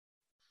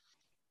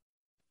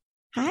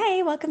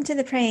Hi, welcome to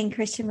the Praying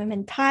Christian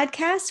Women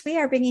podcast. We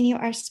are bringing you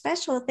our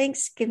special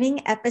Thanksgiving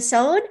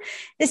episode.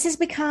 This has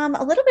become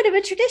a little bit of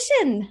a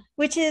tradition,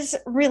 which is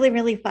really,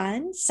 really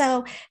fun.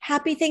 So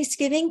happy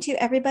Thanksgiving to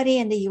everybody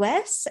in the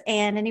U.S.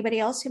 and anybody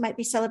else who might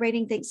be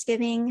celebrating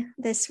Thanksgiving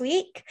this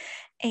week.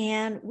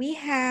 And we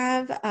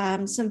have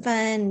some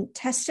fun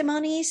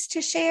testimonies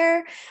to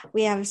share.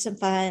 We have some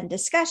fun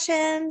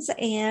discussions,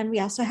 and we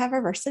also have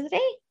our verse of the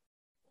day.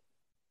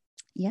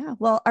 Yeah,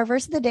 well, our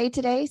verse of the day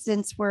today,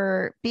 since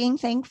we're being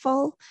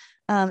thankful,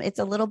 it's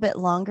a little bit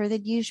longer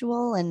than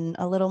usual and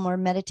a little more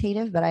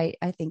meditative, but I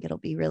think it'll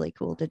be really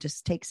cool to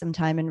just take some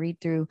time and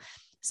read through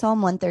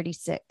Psalm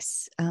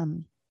 136,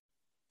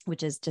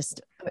 which is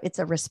it's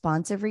a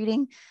responsive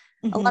reading.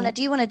 Mm-hmm. Alana,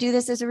 do you want to do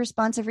this as a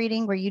responsive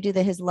reading where you do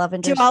His love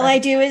endures forever? All I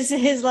do is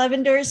His love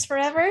endures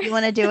forever. You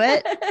want to do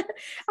it?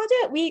 I'll do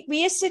it. We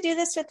used to do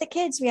this with the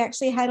kids. We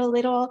actually had a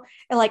little,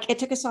 it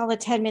took us all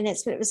 10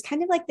 minutes, but it was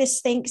kind of like this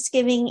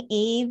Thanksgiving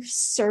Eve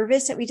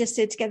service that we just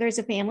did together as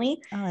a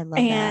family. Oh, I love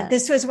and that.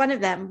 This was one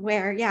of them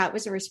where, it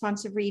was a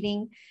responsive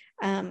reading.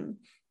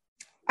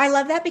 I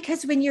love that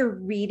because when you're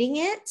reading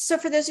it, so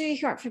for those of you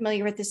who aren't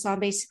familiar with this psalm,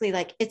 basically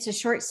it's a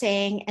short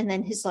saying and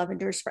then His love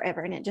endures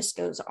forever. And it just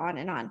goes on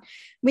and on.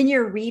 When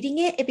you're reading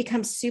it, it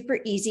becomes super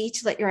easy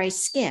to let your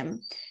eyes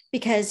skim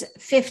because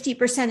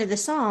 50% of the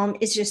psalm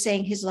is just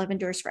saying His love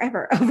endures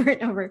forever over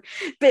and over.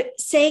 But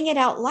saying it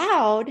out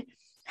loud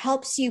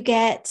helps you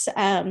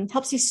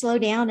slow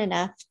down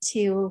enough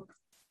to,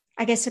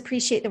 I guess,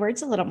 appreciate the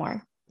words a little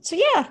more. So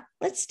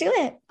let's do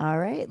it. All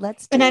right,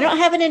 let's do it. And I don't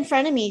have it in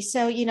front of me.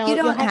 So, you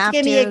don't have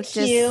to give me a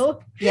cue.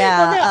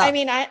 Yeah.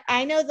 Well, no,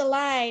 I know the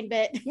line,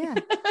 but yeah.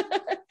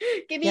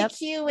 Give me a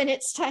cue when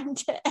it's time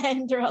to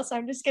end, or else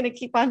I'm just going to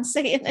keep on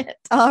saying it.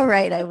 All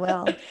right, I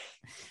will.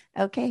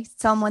 Okay.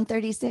 Psalm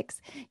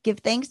 136. Give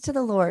thanks to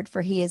the Lord,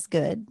 for He is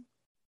good.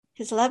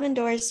 His love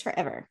endures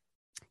forever.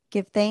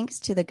 Give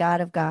thanks to the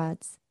God of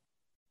gods.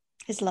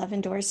 His love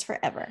endures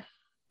forever.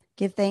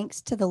 Give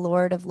thanks to the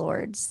Lord of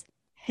lords.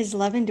 His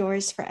love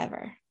endures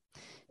forever.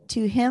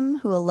 To Him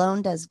who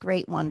alone does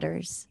great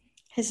wonders.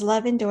 His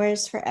love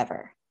endures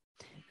forever.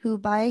 Who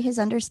by His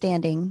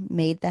understanding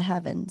made the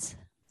heavens.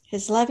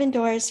 His love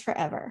endures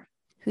forever.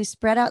 Who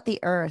spread out the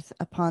earth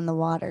upon the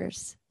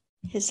waters.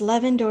 His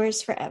love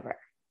endures forever.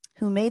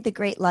 Who made the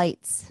great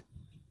lights.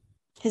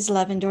 His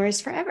love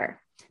endures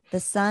forever. The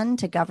sun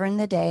to govern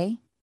the day.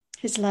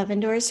 His love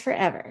endures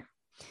forever.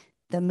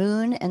 The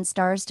moon and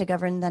stars to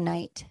govern the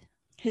night.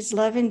 His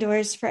love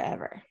endures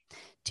forever.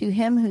 To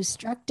Him who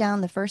struck down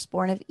the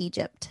firstborn of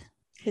Egypt.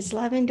 His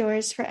love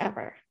endures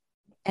forever.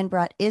 And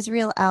brought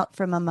Israel out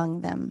from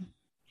among them.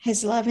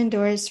 His love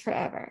endures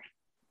forever.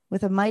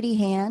 With a mighty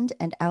hand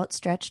and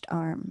outstretched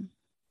arm.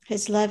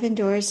 His love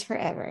endures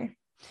forever.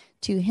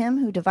 To Him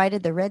who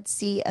divided the Red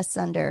Sea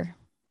asunder.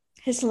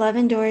 His love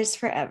endures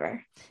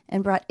forever.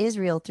 And brought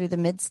Israel through the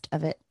midst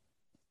of it.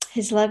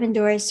 His love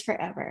endures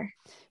forever.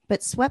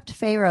 But swept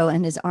Pharaoh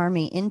and his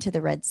army into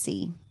the Red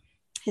Sea.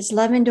 His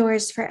love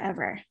endures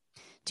forever.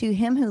 To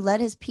Him who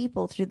led His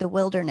people through the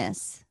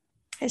wilderness.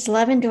 His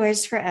love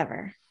endures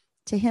forever.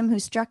 To Him who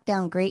struck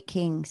down great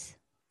kings.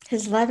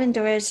 His love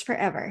endures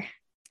forever.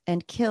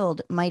 And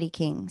killed mighty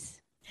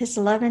kings. His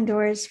love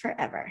endures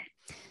forever.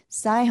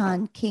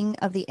 Sihon, king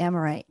of the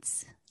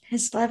Amorites.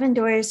 His love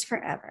endures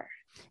forever.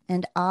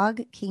 And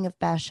Og, king of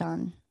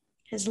Bashan.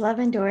 His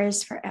love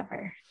endures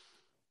forever.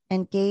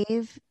 And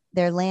gave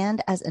their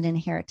land as an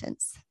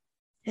inheritance.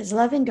 His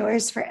love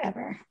endures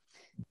forever.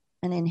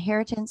 An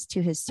inheritance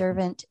to His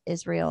servant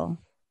Israel.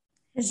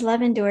 His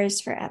love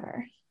endures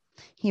forever.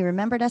 He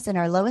remembered us in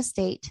our low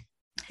estate.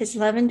 His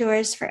love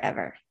endures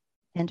forever.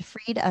 And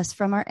freed us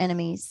from our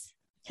enemies.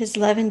 His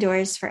love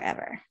endures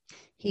forever.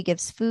 He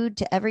gives food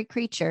to every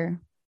creature.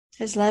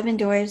 His love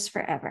endures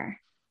forever.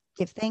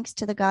 Give thanks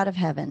to the God of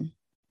heaven.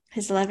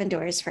 His love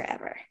endures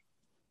forever.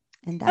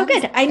 And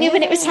good. I knew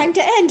when it was time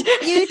to end.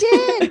 You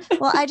did.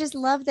 Well, I just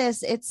love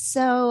this. It's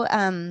so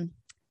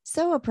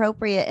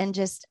appropriate. And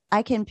just,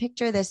 I can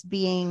picture this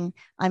being,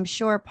 I'm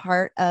sure,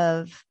 part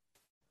of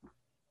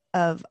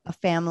a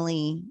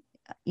family,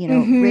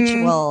 mm-hmm.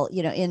 ritual,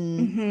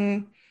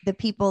 in the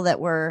people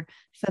that were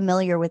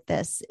familiar with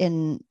this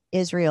in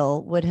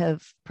Israel would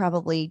have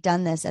probably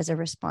done this as a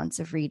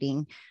responsive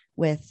reading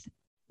with,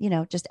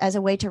 just as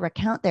a way to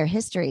recount their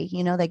history.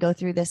 They go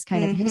through this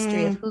kind of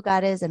history of who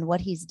God is and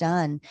what He's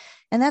done.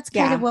 And that's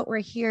kind of what we're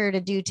here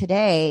to do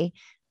today.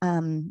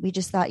 We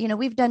just thought,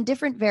 we've done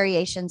different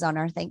variations on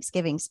our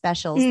Thanksgiving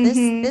specials.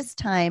 This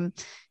time,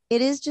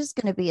 it is just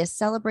going to be a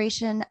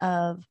celebration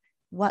of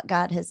what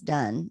God has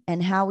done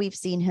and how we've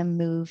seen Him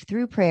move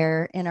through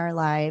prayer in our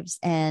lives.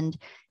 And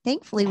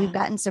thankfully, we've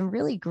gotten some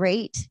really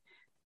great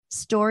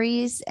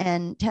stories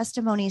and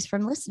testimonies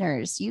from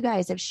listeners. You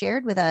guys have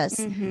shared with us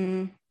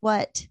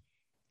what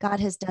God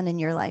has done in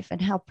your life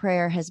and how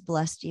prayer has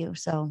blessed you.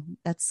 So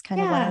that's kind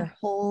of what our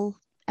whole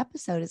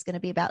episode is going to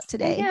be about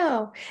today. I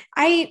know.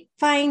 I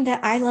find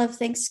that I love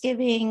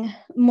Thanksgiving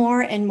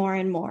more and more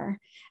and more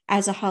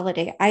as a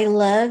holiday. I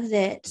love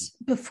that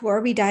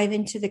before we dive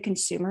into the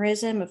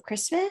consumerism of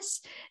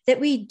Christmas, that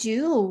we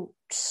do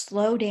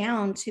slow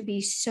down to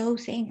be so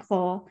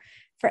thankful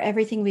for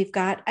everything we've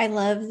got. I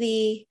love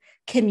the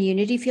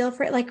community feel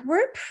for it. Like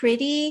we're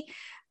pretty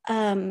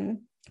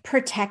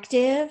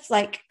protective.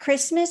 Like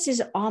Christmas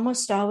is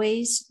almost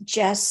always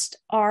just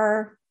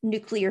our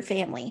nuclear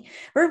family.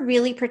 We're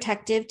really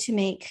protective to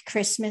make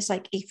Christmas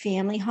like a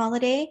family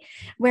holiday,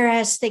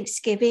 whereas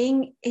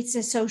Thanksgiving, it's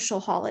a social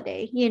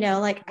holiday,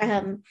 like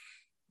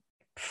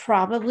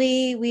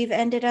probably we've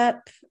ended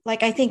up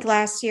like, I think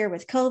last year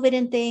with COVID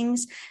and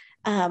things.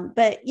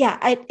 But yeah,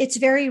 it's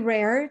very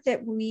rare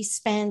that we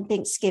spend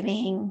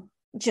Thanksgiving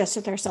just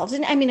with ourselves.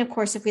 And I mean, of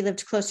course, if we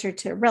lived closer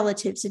to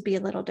relatives, it'd be a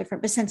little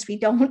different, but since we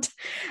don't,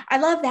 I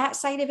love that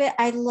side of it.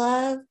 I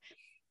love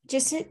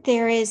just that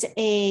there is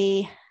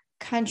a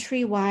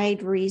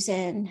countrywide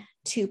reason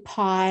to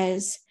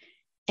pause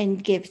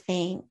and give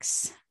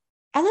thanks.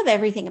 I love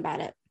everything about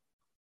it.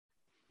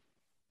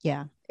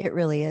 Yeah, it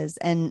really is.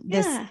 And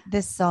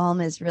this psalm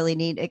is really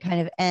neat. It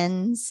kind of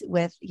ends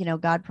with,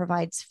 God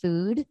provides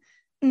food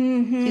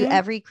to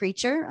every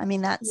creature. I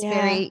mean, that's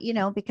very,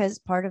 because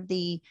part of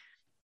the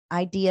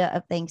idea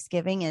of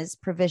Thanksgiving is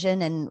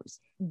provision, and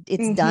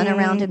it's done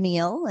around a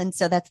meal. And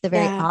so that's the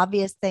very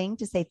obvious thing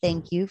to say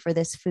thank you for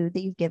this food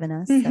that you've given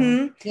us.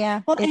 So,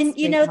 yeah. Well, and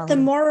the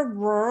more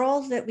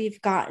rural that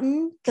we've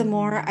gotten, the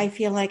more I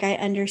feel like I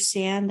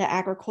understand the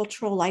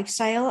agricultural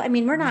lifestyle. I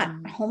mean, we're not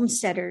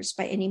homesteaders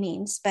by any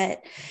means,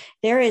 but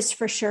there is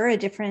for sure a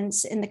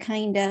difference in the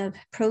kind of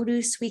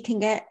produce we can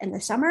get in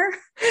the summer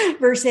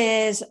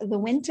versus the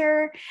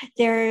winter.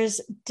 There's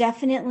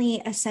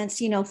definitely a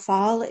sense,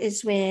 fall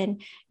is when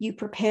you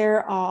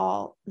prepare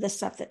all the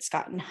stuff that's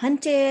gotten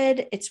hunted.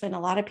 It's when a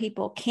lot of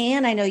people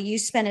can. I know you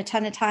spend a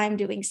ton of time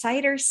doing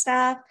cider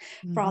stuff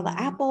for all the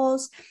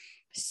apples.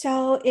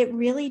 So it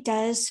really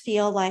does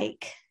feel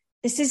like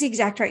this is the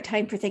exact right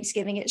time for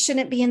Thanksgiving. It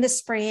shouldn't be in the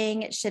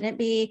spring. It shouldn't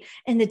be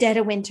in the dead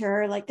of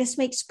winter. Like this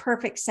makes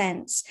perfect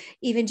sense,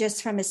 even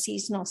just from a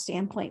seasonal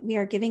standpoint. We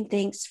are giving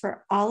thanks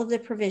for all of the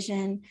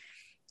provision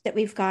that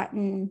we've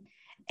gotten.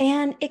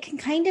 And it can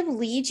kind of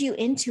lead you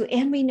into,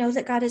 and we know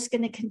that God is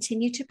going to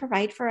continue to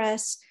provide for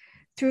us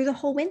through the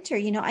whole winter.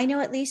 I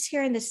know at least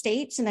here in the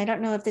States, and I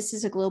don't know if this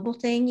is a global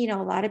thing,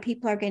 a lot of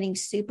people are getting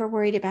super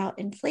worried about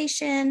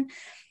inflation.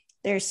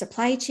 There's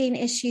supply chain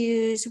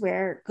issues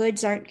where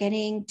goods aren't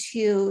getting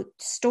to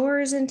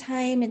stores in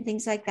time and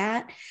things like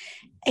that.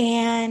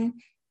 And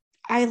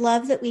I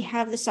love that we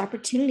have this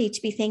opportunity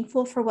to be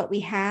thankful for what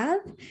we have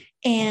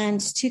and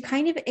to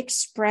kind of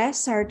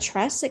express our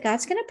trust that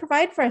God's going to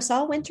provide for us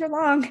all winter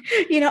long.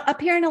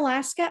 Up here in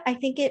Alaska, I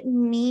think it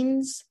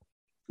means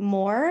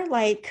more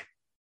like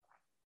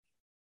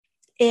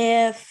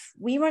if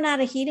we run out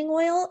of heating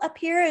oil up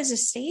here as a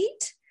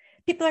state,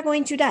 people are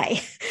going to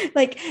die.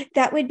 Like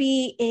that would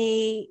be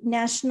a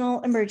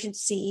national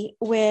emergency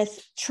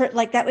with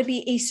like that would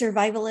be a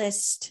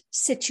survivalist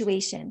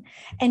situation.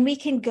 And we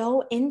can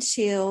go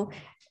into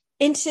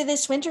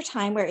this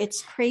wintertime where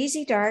it's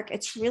crazy dark.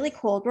 It's really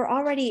cold. We're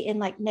already in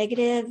like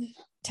negative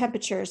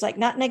temperatures, like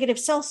not negative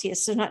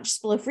Celsius. So not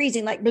just below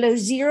freezing, like below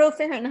 0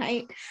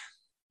 Fahrenheit.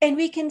 And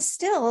we can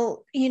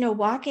still,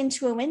 walk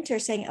into a winter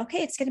saying, okay,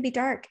 it's going to be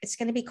dark. It's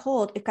going to be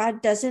cold. If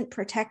God doesn't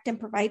protect and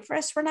provide for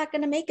us, we're not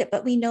going to make it,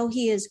 but we know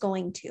he is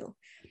going to,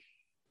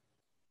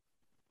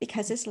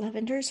 because his love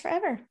endures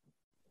forever.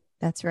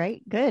 That's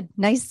right. Good.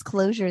 Nice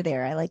closure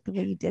there. I like the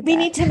way you did that. We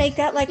need to make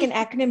that like an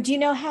acronym. Do you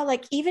know how,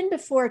 like, even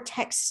before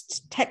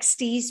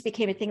texties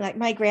became a thing, like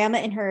my grandma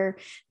in her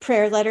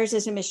prayer letters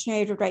as a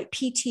missionary would write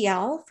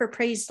PTL for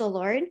praise the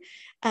Lord.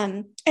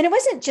 And it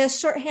wasn't just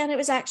shorthand. It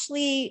was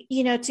actually,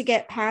 to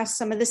get past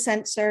some of the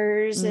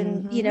censors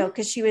and,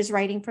 because she was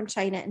writing from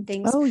China and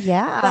things. Oh,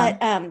 yeah.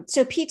 But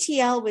so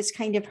PTL was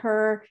kind of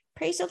her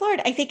praise the Lord.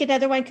 I think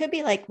another one could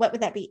be like, what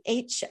would that be?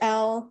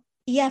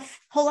 HLEF,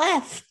 whole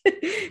F,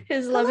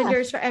 his love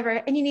endures forever.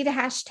 And you need a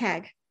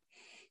hashtag.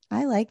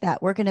 I like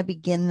that. We're going to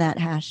begin that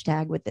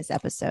hashtag with this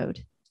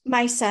episode.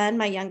 My son,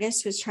 my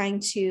youngest, was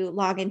trying to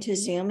log into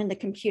Zoom and the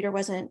computer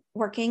wasn't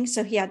working.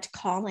 So he had to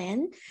call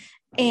in.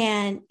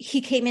 And he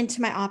came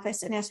into my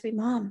office and asked me,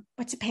 Mom,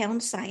 what's a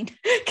pound sign?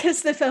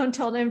 Because the phone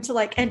told him to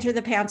like enter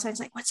the pound sign. I was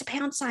like, what's a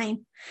pound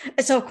sign?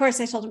 And so of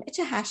course I told him it's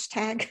a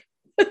hashtag.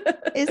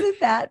 Isn't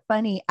that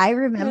funny? I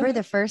remember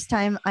the first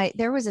time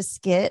there was a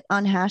skit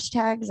on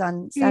hashtags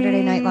on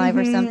Saturday Night Live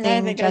or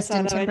something,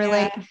 Justin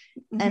Timberlake.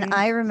 And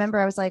I remember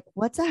I was like,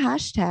 what's a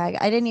hashtag?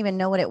 I didn't even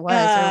know what it was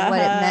or what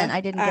it meant. I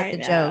didn't get the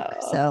joke.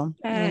 So,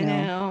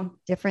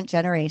 different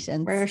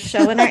generations. We're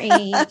showing our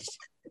age.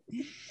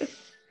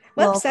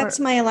 Whoops, that's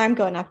my alarm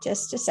going off.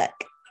 Just a sec.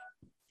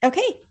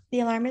 Okay, the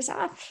alarm is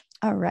off.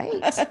 All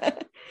right.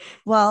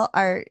 Well,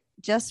 our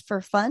just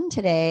for fun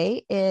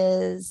today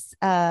is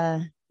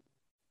kind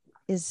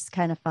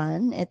of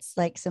fun. It's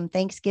like some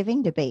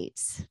Thanksgiving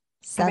debates.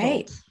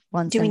 Settled.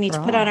 Right. Do we need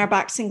to put on our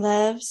boxing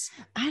gloves?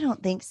 I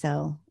don't think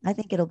so. I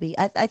think it'll be.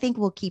 I think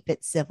we'll keep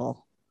it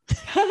civil.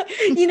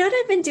 You know what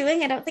I've been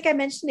doing? I don't think I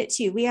mentioned it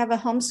to you. We have a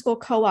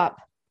homeschool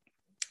co-op.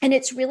 And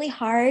it's really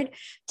hard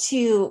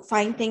to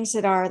find things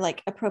that are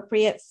like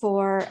appropriate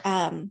for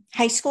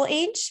high school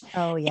age.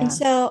 Oh, And yeah.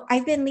 so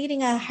I've been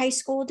leading a high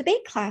school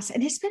debate class,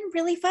 and it's been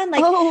really fun.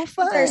 Like, Oh,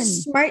 they're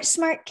fun.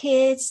 smart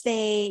kids.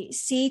 They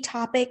see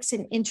topics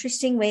in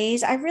interesting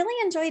ways. I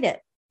really enjoyed it.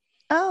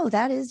 Oh,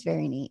 that is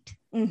very neat.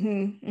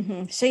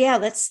 So yeah,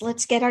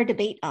 let's get our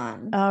debate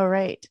on. All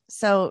right.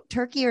 So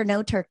turkey or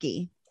no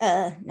turkey?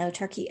 No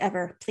turkey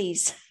ever,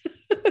 please.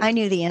 I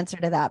knew the answer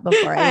to that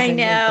before I even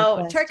read the know.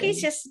 question.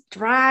 Turkey's just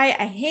dry.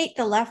 I hate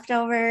the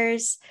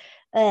leftovers.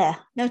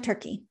 No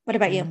turkey. What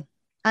about you?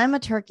 I'm a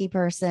turkey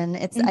person.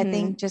 It's, I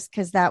think just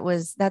because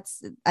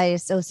I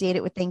associate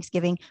it with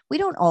Thanksgiving. We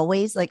don't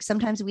always, like,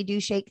 sometimes we do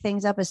shake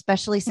things up,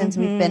 especially since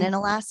we've been in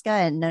Alaska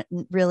and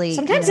really.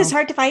 Sometimes it's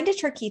hard to find a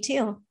turkey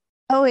too.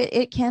 Oh,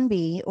 it can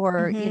be,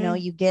 or,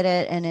 you get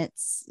it and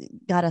it's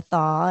got a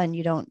thaw and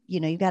you don't,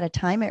 you got to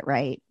time it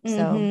right.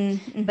 So,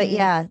 but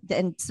yeah,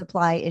 and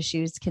supply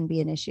issues can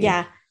be an issue.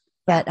 Yeah.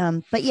 But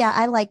yeah,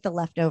 I like the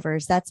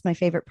leftovers. That's my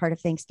favorite part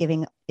of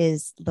Thanksgiving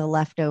is the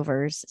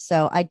leftovers.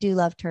 So I do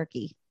love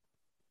turkey.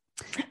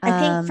 I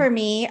think for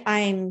me,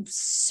 I'm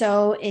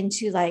so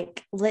into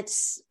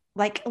let's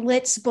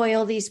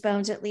boil these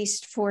bones at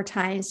least 4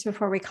 times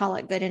before we call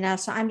it good enough.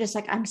 So I'm just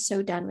like, I'm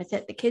so done with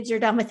it. The kids are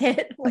done with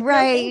it. Like,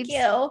 right.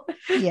 Oh, thank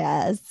you.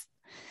 Yes.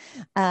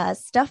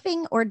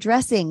 Stuffing or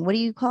dressing. What do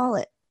you call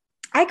it?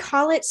 I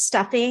call it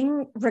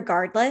stuffing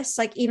regardless.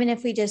 Like, even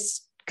if we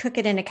just cook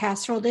it in a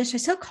casserole dish, I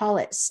still call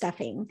it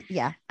stuffing.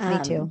 Yeah, me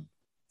too.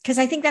 Because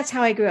I think that's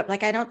how I grew up.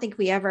 Like, I don't think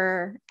we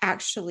ever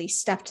actually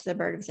stuffed the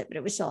bird with it, but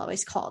it was still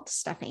always called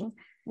stuffing.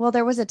 Well,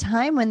 there was a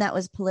time when that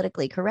was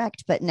politically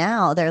correct, but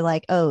now they're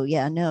like, oh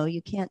yeah, no,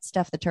 you can't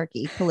stuff the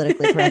turkey.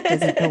 Politically correct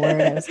isn't the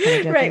word. I was kind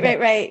of joking.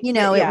 Right.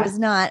 It was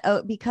not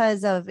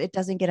because of it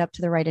doesn't get up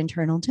to the right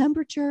internal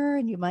temperature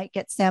and you might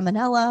get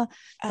salmonella.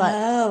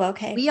 But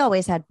okay. We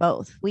always had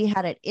both. We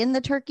had it in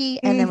the turkey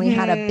and then we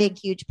had a big,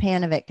 huge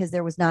pan of it because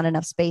there was not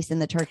enough space in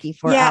the turkey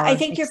for I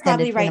think you're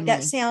probably right. Family.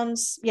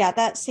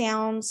 That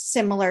sounds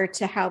similar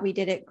to how we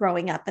did it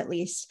growing up, at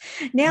least.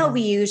 Now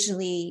we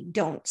usually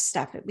don't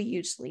stuff it. We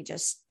usually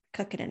just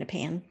cook it in a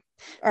pan,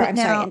 or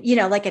sorry,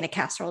 like in a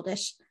casserole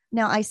dish.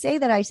 Now I say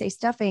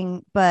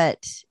stuffing,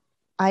 but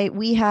I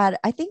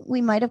think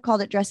we might have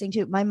called it dressing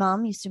too. My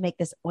mom used to make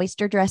this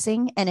oyster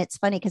dressing, and it's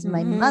funny because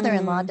my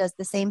mother-in-law does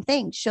the same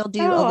thing. She'll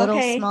do a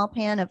little small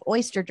pan of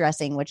oyster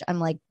dressing, which I'm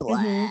like,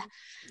 blah.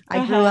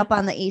 I grew up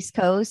on the East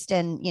Coast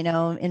and,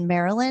 in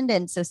Maryland.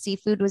 And so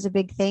seafood was a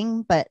big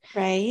thing, but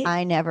I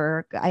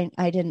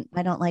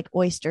don't like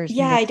oysters.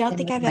 Yeah. I don't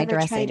think I've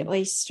ever tried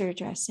oyster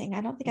dressing.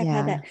 I don't think I've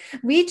had that.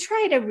 We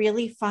tried a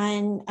really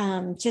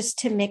fun, just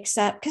to mix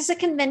up, because the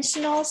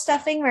conventional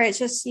stuffing where it's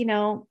just,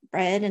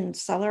 bread and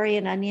celery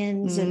and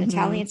onions and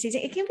Italian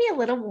seasoning, it can be a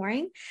little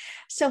boring.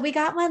 So we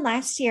got one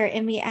last year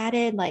and we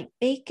added like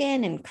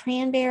bacon and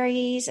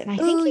cranberries and I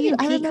think even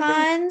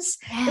pecans.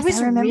 It was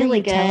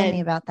really good. Telling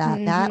me about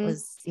that. That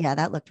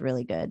looked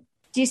really good.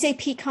 Do you say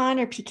pecan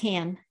or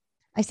pecan?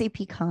 I say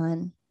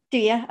pecan. Do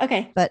you?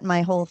 Okay. But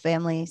my whole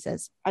family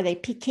says, are they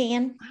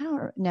pecan?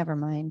 Never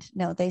mind.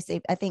 No, I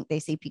think they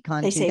say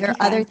pecan too. There are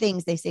other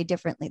things they say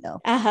differently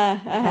though. We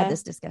had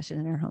this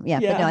discussion in our home. Yeah.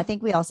 But no, I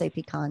think we all say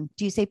pecan.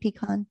 Do you say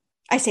pecan?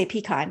 I say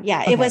pecan.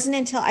 Yeah. Okay. It wasn't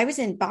until I was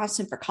in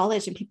Boston for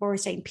college and people were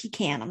saying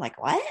pecan. I'm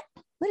like, what?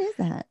 What is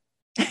that?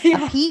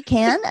 A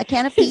pecan? A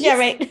can of peas? Yeah,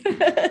 right.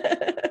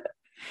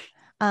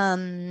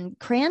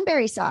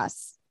 Cranberry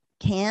sauce,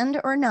 canned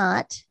or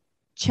not,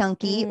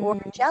 chunky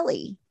or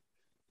jelly?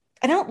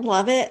 I don't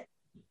love it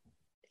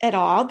at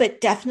all, but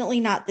definitely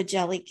not the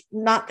jelly,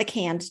 not the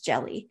canned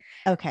jelly.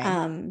 Okay.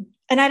 And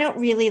I don't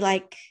really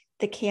like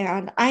the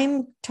canned.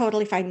 I'm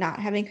totally fine not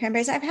having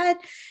cranberries. I've had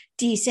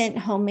decent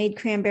homemade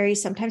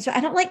cranberries sometimes, but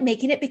I don't like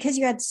making it because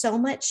you add so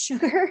much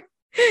sugar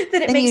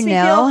that it makes me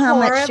feel how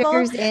horrible. Much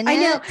sugar's in I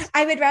know.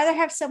 I would rather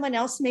have someone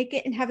else make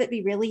it and have it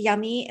be really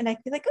yummy. And I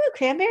feel like, oh,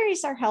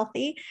 cranberries are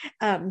healthy.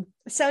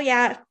 So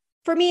yeah,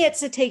 for me,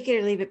 it's a take it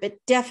or leave it, but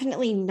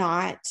definitely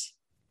not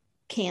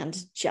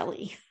canned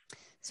jelly.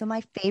 So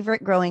my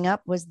favorite growing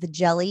up was the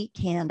jelly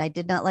canned. I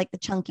did not like the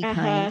chunky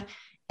kind.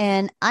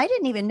 And I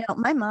didn't even know,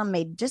 my mom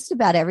made just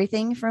about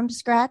everything from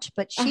scratch,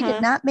 but she did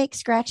not make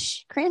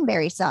scratch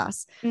cranberry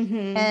sauce.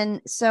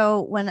 And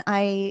so when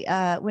I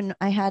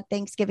had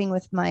Thanksgiving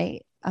with my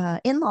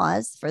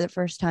in-laws for the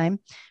first time,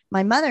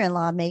 my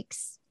mother-in-law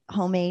makes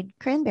homemade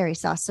cranberry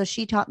sauce. So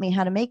she taught me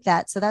how to make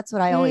that. So that's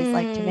what I always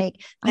like to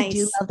make. Nice. I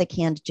do love the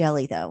canned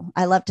jelly though.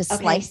 I love to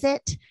slice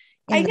it.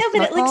 I know,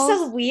 but it looks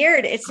so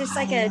weird. It's just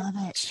like a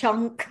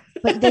chunk.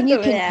 But then you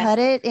can cut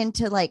it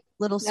into like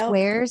little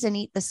squares and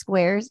eat the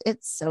squares.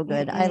 It's so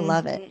good. I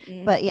love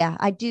it. But yeah,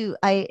 I do.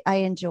 I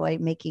enjoy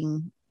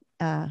making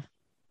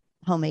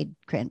homemade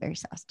cranberry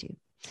sauce too.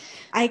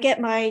 I get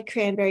my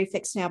cranberry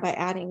fix now by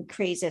adding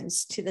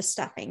craisins to the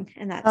stuffing.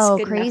 And that's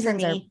good enough for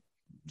me. Are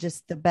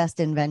just the best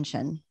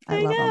invention. I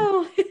love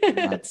know. them.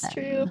 That's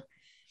true.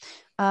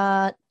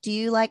 Do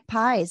you like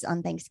pies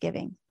on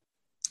Thanksgiving?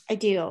 I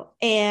do.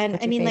 And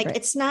I mean, like,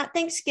 it's not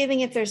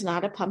Thanksgiving if there's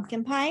not a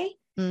pumpkin pie.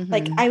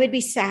 Like Mm-hmm. I would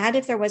be sad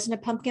if there wasn't a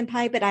pumpkin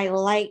pie, but I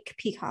like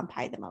pecan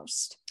pie the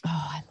most. Oh,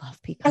 I love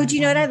Oh, pecan do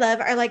you know what I pie.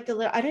 love? I like the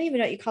little, I don't even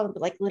know what you call them,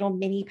 but like little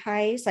mini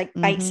pies, like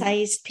Mm-hmm.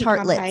 bite-sized pecan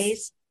Tartlets.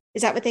 pies.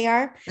 Is that what they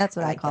are? That's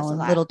what I I like call those a them.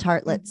 lot. Little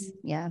tartlets.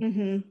 Yeah.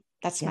 Mm-hmm.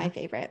 That's my Yeah.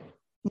 favorite.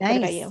 What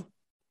about Nice. you?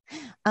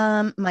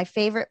 My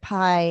favorite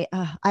pie,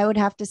 I would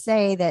have to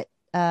say that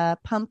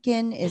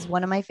pumpkin is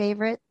one of my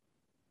favorite.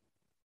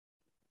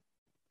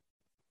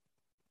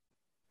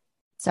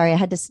 Sorry, I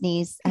had to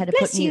sneeze. I had to put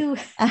Bless mute. you.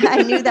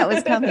 I knew that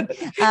was coming.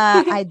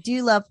 I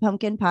do love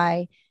pumpkin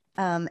pie.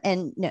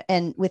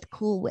 And with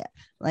Cool Whip.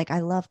 Like I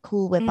love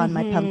Cool Whip on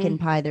my pumpkin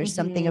Mm-hmm. pie. There's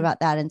something Mm-hmm. about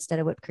that instead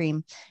of whipped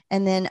cream.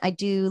 And then I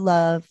do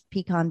love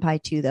pecan pie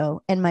too,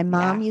 though. And my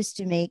mom Yeah. used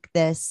to make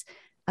this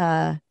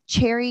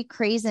cherry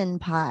craisin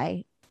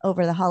pie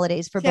over the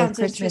holidays for both Sounds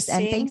Christmas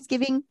and interesting.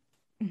 Thanksgiving.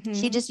 She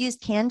Mm-hmm. just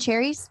used canned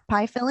cherries,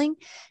 pie filling,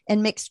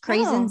 and mixed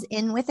craisins Oh.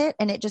 in with it.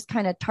 And it just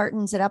kind of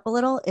tartans it up a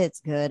little.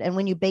 It's good. And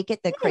when you bake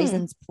it, the Hmm.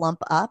 craisins plump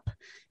up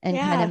and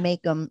kind of Yeah.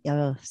 make them,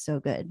 oh, so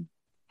good.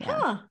 Yeah.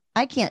 Huh.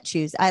 I can't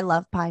choose. I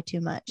love pie too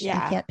much. I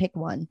Yeah. can't pick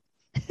one.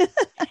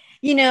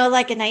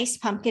 Like a nice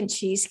pumpkin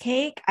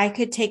cheesecake. I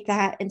could take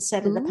that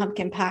instead of the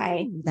pumpkin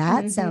pie. Ooh,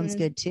 that sounds Mm-hmm.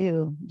 good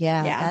too.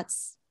 Yeah, Yeah.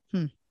 that's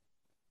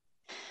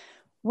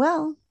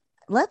well,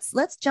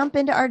 let's jump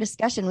into our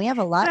discussion. We have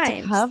a lot to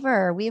Times.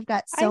 cover. We've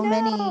got I so know.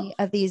 many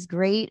of these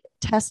great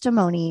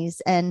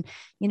testimonies, and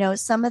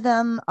some of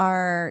them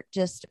are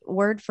just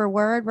word for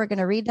word. We're going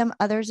to read them.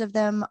 Others of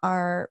them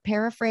are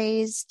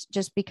paraphrased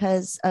just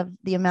because of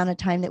the amount of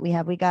time that we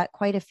have. We got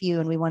quite a few,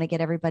 and we want to get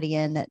everybody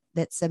in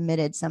that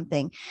submitted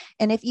something.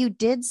 And if you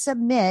did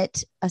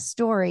submit a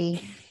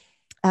story,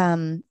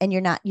 and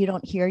you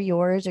don't hear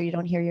yours, or you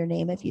don't hear your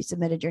name if you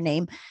submitted your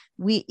name,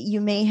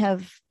 you may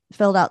have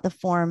filled out the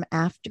form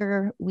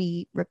after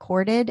we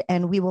recorded,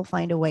 and we will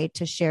find a way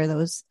to share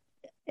those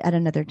at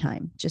another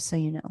time, just so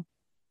you know.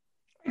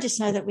 I just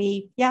know that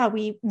we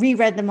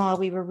reread them all.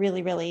 We were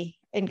really, really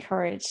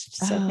encouraged.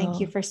 So thank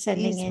you Oh, for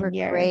sending these in were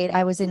your great.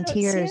 I was in notes.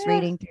 tears Yeah.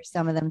 reading through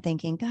some of them,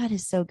 thinking, God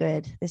is so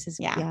good. This is,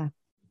 Yeah. yeah.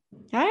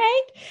 All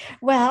right.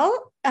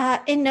 Well,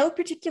 in no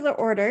particular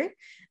order,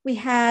 we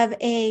have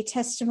a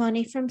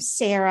testimony from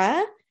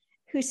Sarah,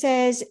 who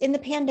says, in the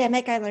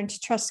pandemic, I learned to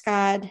trust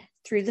God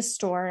through the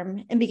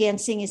storm and began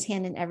seeing his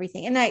hand in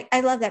everything. And I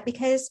love that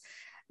because,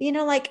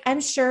 like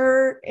I'm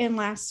sure in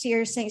last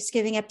year's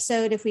Thanksgiving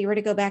episode, if we were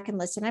to go back and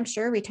listen, I'm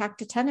sure we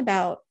talked a ton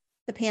about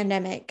the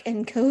pandemic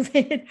and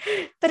COVID,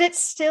 but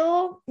it's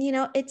still,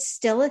 it's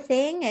still a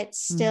thing.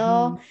 It's Mm-hmm.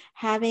 still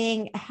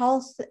having a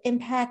health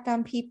impact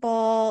on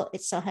people.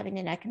 It's still having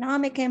an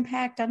economic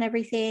impact on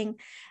everything.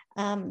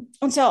 And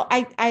so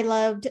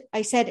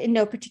I said in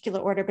no particular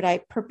order, but I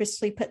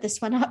purposely put this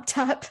one up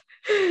top.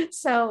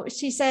 So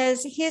she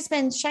says, he has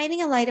been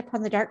shining a light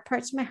upon the dark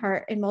parts of my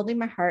heart and molding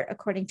my heart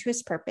according to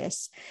his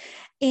purpose.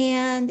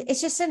 And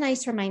it's just a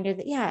nice reminder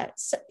that, yeah,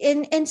 so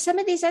in some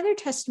of these other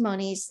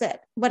testimonies,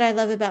 that what I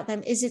love about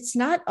them is it's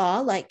not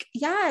all like,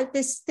 yeah,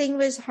 this thing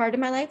was hard in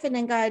my life and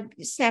then God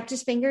snapped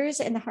his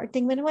fingers and the hard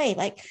thing went away.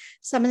 Like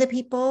some of the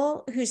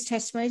people whose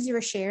testimonies you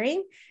were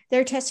sharing,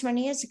 their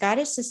testimony is God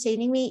is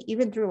sustaining me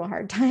even through a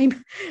hard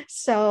time.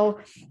 So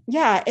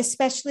yeah,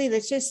 especially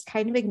let's just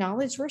kind of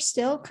acknowledge we're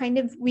still kind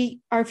of,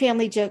 our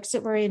family jokes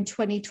that we're in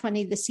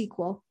 2020, the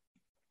sequel.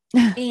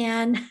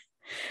 And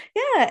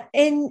yeah,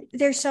 and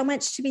there's so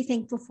much to be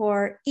thankful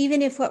for,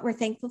 even if what we're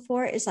thankful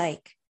for is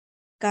like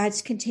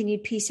God's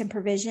continued peace and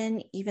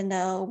provision, even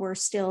though we're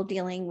still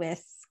dealing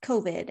with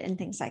COVID and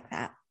things like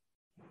that.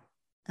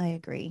 I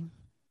agree.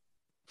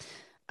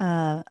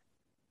 Our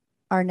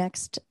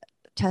next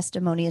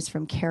testimony is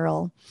from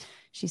Carol.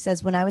 She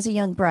says, when I was a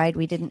young bride,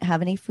 we didn't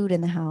have any food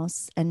in the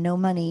house and no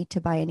money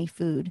to buy any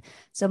food.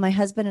 So my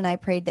husband and I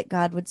prayed that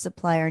God would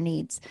supply our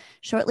needs.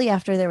 Shortly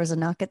after, there was a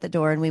knock at the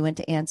door and we went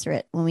to answer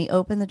it. When we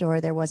opened the door,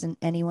 there wasn't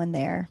anyone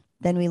there.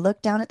 Then we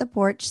looked down at the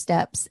porch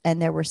steps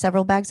and there were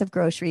several bags of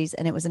groceries,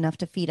 and it was enough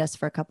to feed us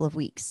for a couple of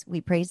weeks.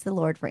 We praised the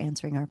Lord for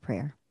answering our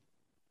prayer.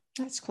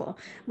 That's cool.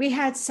 We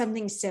had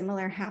something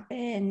similar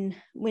happen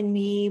when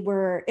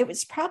it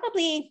was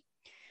probably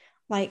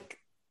like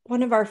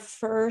one of our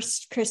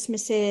first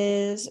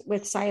Christmases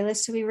with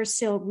Silas. So we were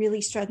still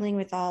really struggling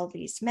with all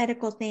these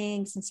medical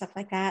things and stuff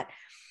like that.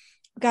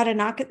 Got a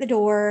knock at the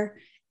door,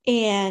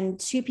 and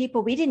two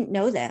people, we didn't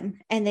know them.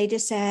 And they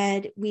just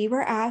said, we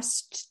were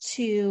asked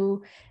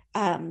to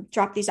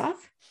drop these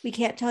off. We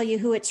can't tell you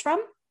who it's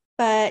from,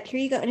 but here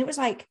you go. And it was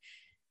like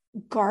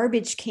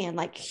garbage can,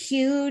 like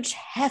huge,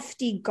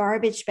 hefty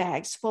garbage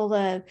bags full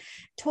of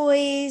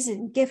toys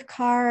and gift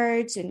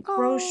cards and Oh,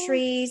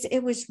 groceries. It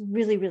was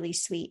really, really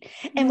sweet.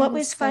 And that what is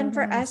was so fun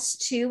for nice. us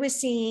too was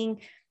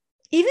seeing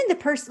even the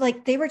person,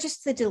 like they were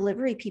just the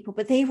delivery people,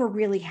 but they were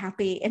really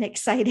happy and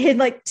excited,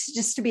 like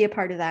just to be a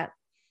part of that.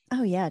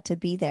 Oh, yeah, to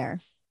be there.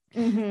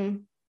 Mm-hmm.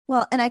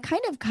 Well, and I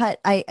kind of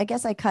I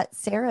guess I cut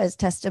Sarah's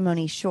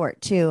testimony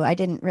short too. I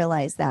didn't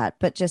realize that,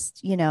 but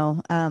just,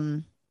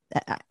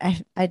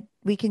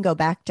 we can go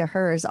back to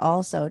hers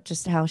also,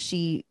 just how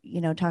she,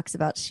 talks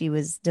about she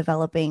was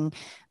developing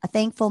a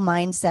thankful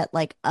mindset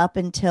like up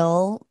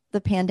until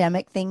the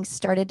pandemic things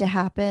started to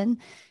happen.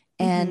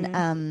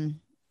 And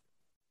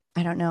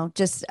I don't know,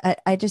 just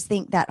I just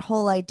think that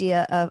whole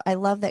idea of, I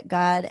love that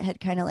God had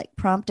kind of like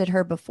prompted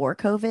her before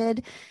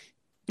COVID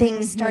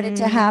things started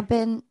to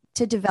happen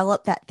to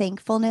develop that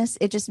thankfulness.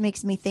 It just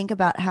makes me think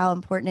about how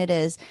important it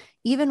is,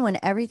 even when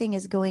everything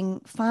is going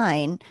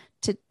fine,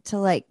 to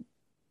like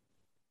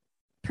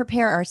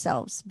prepare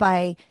ourselves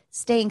by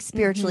staying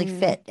spiritually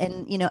fit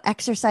and, you know,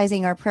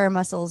 exercising our prayer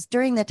muscles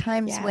during the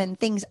times when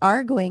things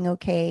are going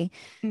okay,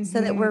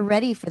 so that we're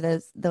ready for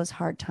those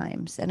hard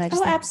times. And I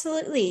just think,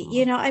 absolutely.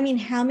 You know, I mean,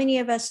 how many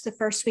of us the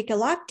first week of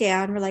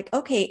lockdown were like,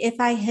 okay, if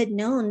I had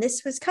known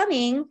this was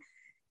coming,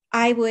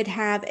 I would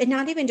have, and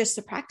not even just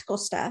the practical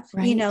stuff,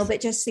 you know,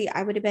 but just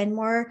I would have been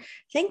more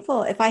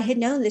thankful if I had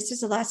known this is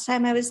the last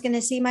time I was going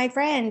to see my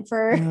friend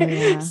for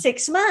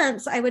 6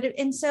 months. I would have.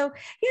 And so,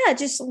 yeah,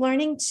 just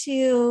learning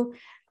to,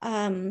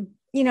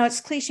 you know, it's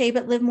cliche,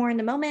 but live more in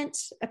the moment,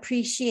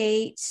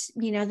 appreciate,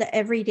 you know, the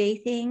everyday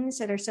things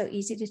that are so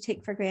easy to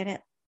take for granted.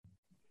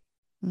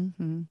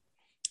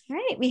 All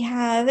right, we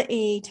have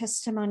a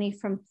testimony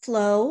from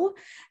Flo.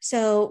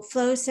 So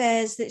Flo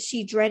says that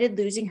she dreaded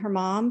losing her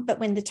mom, but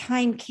when the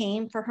time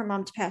came for her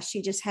mom to pass,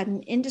 she just had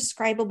an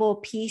indescribable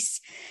peace.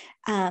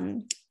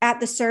 At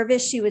the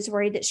service, she was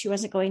worried that she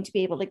wasn't going to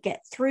be able to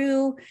get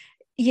through,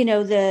 you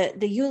know,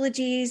 the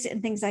eulogies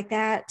and things like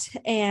that.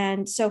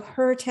 And so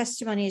her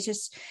testimony is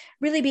just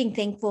really being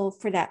thankful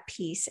for that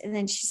peace. And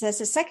then she says,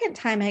 the second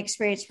time I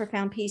experienced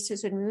profound peace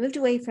was when we moved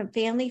away from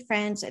family,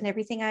 friends, and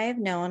everything I have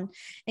known.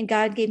 And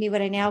God gave me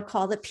what I now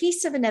call the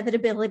peace of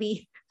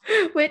inevitability,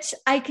 which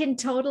I can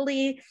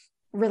totally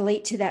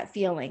relate to that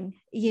feeling,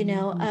 you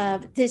know,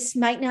 of this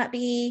might not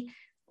be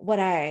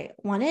what I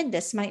wanted.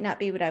 This might not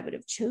be what I would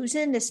have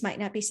chosen. This might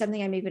not be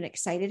something I'm even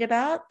excited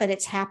about, but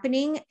it's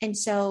happening. And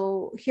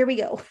so here we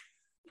go.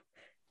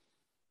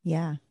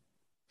 Yeah.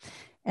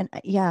 And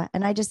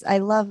I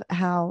love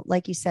how,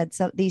 like you said,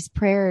 so these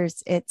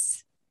prayers,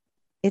 it's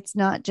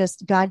not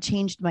just God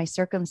changed my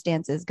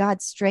circumstances.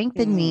 God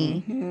strengthened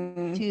me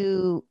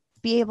to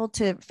be able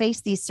to face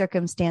these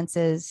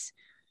circumstances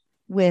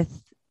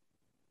with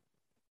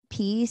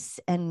peace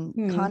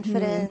and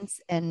confidence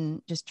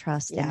and just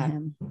trust in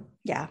him.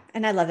 Yeah.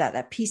 And I love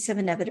that peace of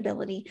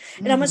inevitability.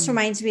 It almost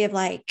reminds me of,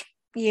 like,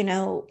 you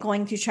know,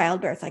 going through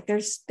childbirth. Like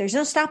there's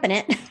no stopping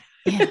it.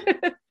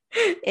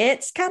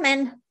 It's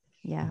coming.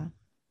 Yeah.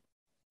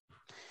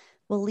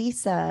 Well,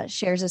 Lisa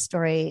shares a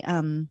story.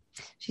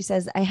 She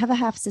says, I have a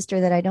half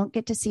sister that I don't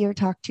get to see or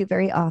talk to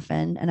very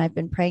often, and I've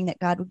been praying that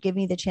God would give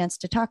me the chance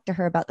to talk to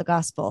her about the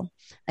gospel.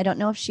 I don't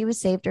know if she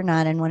was saved or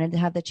not, and wanted to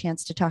have the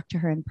chance to talk to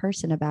her in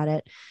person about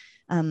it.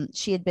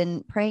 She had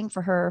been praying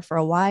for her for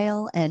a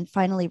while and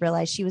finally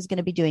realized she was going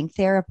to be doing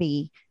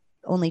therapy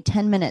only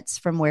 10 minutes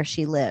from where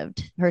she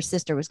lived. Her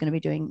sister was going to be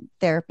doing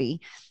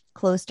therapy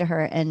close to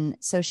her. And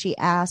so she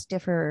asked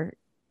if her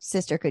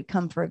sister could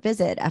come for a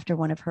visit after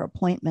one of her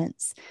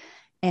appointments.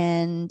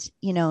 And,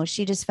 you know,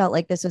 she just felt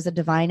like this was a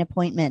divine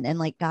appointment, and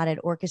like God had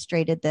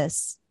orchestrated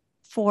this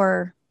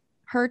for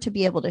her to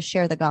be able to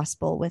share the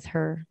gospel with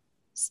her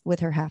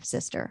half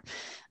sister.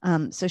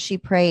 So she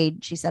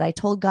prayed. She said, I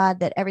told God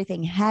that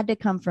everything had to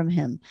come from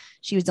him.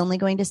 She was only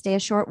going to stay a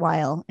short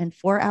while. And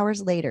 4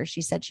 hours later,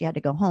 she said she had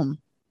to go home.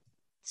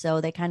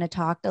 So they kind of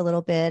talked a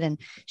little bit, and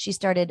she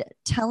started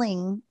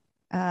telling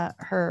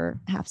her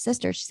half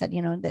sister, she said,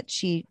 you know, that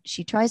she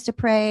tries to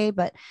pray,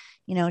 but,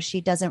 you know, she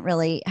doesn't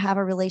really have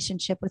a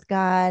relationship with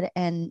God.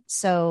 And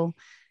so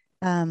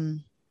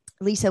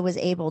Lisa was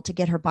able to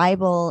get her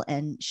Bible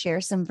and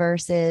share some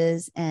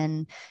verses,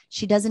 and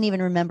she doesn't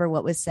even remember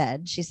what was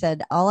said. She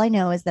said, all I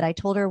know is that I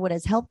told her what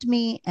has helped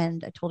me,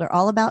 and I told her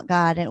all about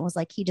God. And it was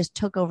like he just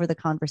took over the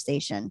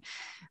conversation.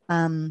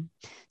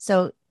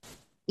 So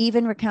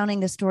even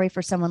recounting the story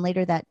for someone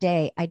later that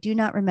day, I do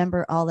not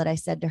remember all that I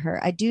said to her.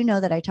 I do know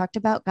that I talked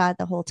about God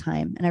the whole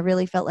time, and I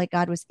really felt like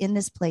God was in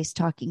this place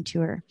talking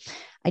to her.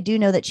 I do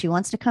know that she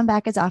wants to come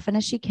back as often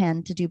as she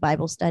can to do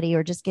Bible study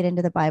or just get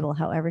into the Bible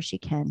however she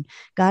can.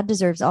 God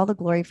deserves all the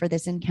glory for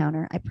this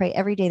encounter. I pray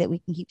every day that we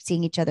can keep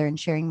seeing each other and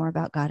sharing more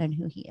about God and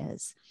who he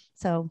is.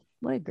 So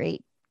what a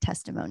great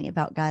testimony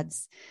about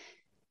God's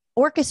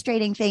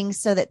orchestrating things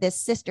so that this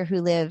sister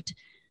who lived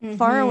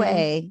far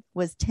away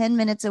was 10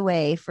 minutes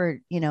away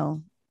for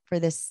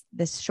this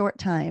short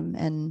time.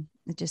 And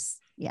it just,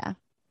 yeah.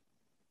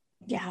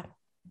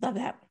 Love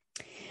that.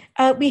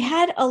 We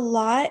had a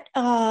lot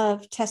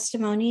of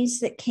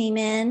testimonies that came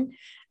in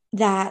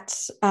that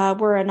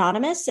were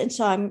anonymous. And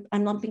so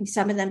I'm lumping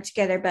some of them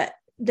together, but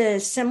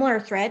the similar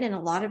thread in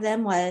a lot of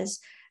them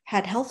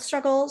had health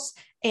struggles,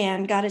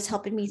 and God is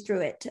helping me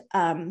through it.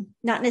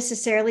 Not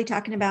necessarily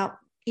talking about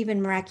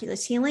even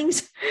miraculous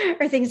healings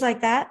or things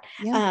like that.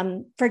 Yeah.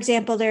 For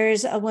example,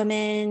 there's a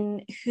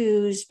woman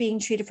who's being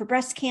treated for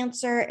breast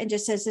cancer and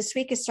just says, this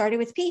week has started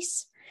with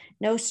peace,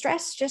 no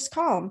stress, just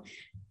calm.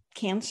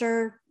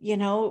 Cancer,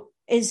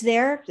 is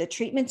there. The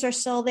treatments are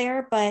still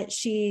there, but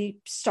she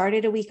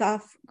started a week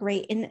off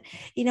great. And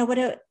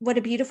what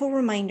a beautiful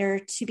reminder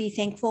to be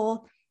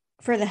thankful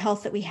for the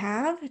health that we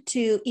have,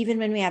 to even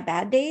when we have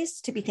bad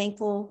days, to be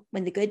thankful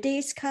when the good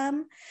days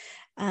come.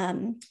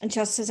 And she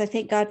also says, I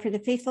thank God for the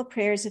faithful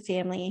prayers of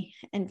family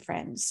and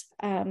friends.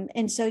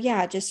 And so,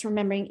 yeah, just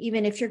remembering,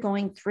 even if you're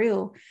going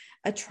through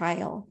a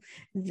trial,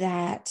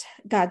 that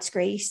God's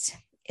grace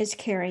is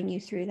carrying you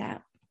through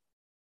that.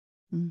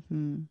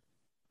 Mm-hmm.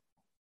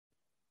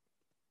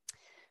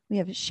 We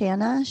have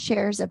Shanna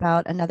shares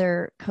about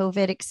another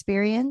COVID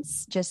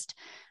experience. Just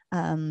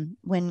when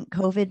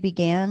COVID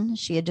began,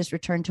 she had just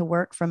returned to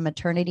work from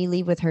maternity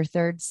leave with her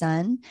third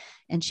son,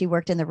 and she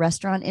worked in the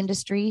restaurant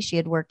industry. She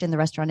had worked in the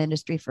restaurant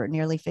industry for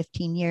nearly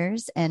 15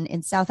 years. And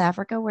in South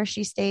Africa, where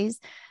she stays,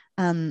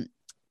 there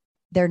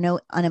are no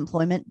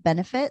unemployment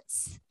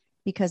benefits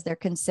because they're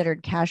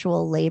considered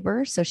casual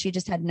labor. So she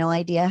just had no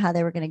idea how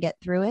they were going to get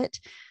through it.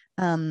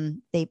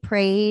 They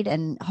prayed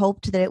and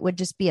hoped that it would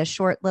just be a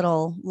short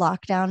little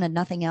lockdown and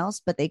nothing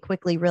else, but they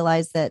quickly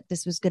realized that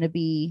this was going to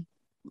be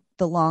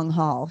the long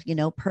haul,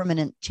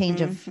 permanent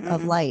change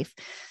of life.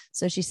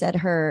 So she said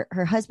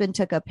her husband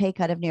took a pay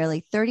cut of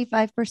nearly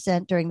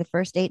 35% during the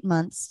first 8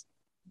 months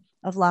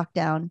of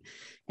lockdown,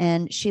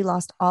 and she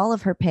lost all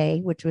of her pay,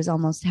 which was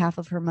almost half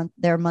of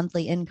their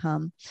monthly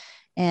income.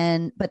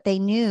 But they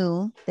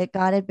knew that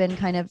God had been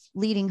kind of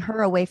leading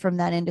her away from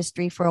that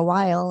industry for a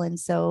while. And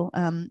so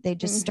they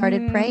just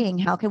started praying,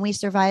 how can we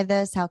survive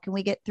this? How can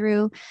we get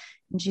through?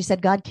 And she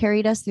said, God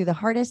carried us through the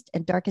hardest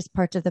and darkest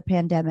parts of the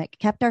pandemic,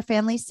 kept our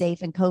families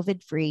safe and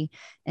COVID free,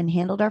 and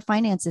handled our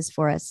finances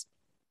for us.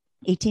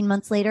 18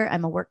 months later,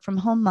 I'm a work from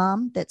home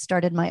mom that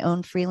started my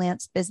own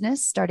freelance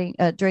business starting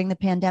during the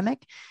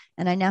pandemic.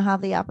 And I now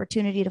have the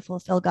opportunity to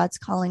fulfill God's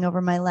calling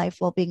over my life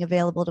while being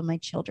available to my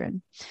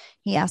children.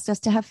 He asked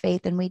us to have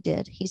faith, and we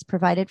did. He's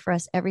provided for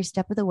us every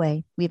step of the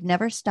way. We've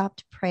never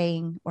stopped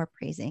praying or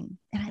praising.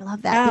 And I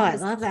love that. Oh, I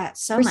love that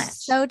so much. We're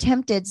so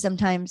tempted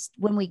sometimes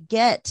when we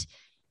get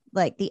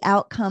like the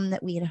outcome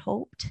that we had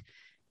hoped,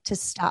 to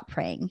stop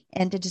praying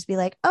and to just be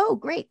like, oh,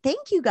 great.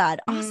 Thank you, God.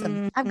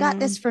 Awesome. I've got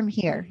this from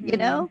here,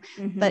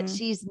 but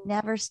she's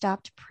never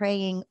stopped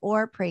praying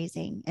or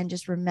praising and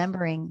just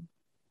remembering.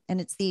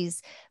 And it's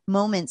these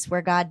moments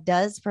where God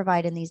does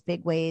provide in these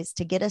big ways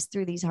to get us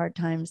through these hard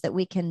times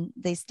that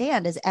they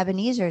stand as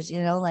Ebenezer's,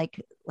 I'm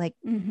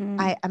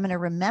going to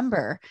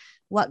remember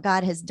what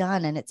God has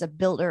done. And it's a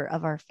builder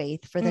of our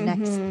faith for the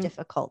next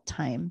difficult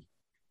time.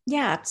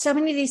 Yeah. So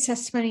many of these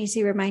testimonies,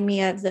 they remind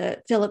me of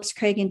the Phillips,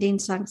 Craig, and Dean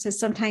song. So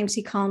sometimes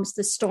he calms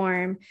the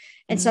storm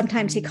and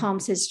sometimes he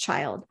calms his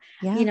child.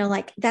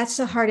 Yeah. That's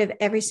the heart of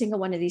every single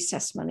one of these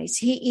testimonies.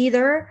 He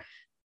either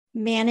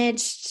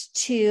managed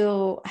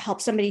to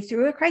help somebody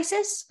through a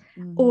crisis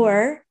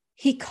or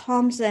he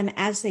calms them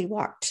as they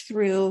walked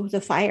through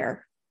the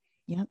fire.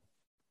 Yep.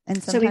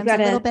 And sometimes we've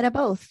got a little bit of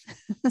both.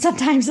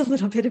 Sometimes a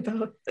little bit of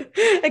both.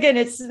 Again,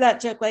 it's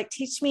that joke,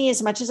 teach me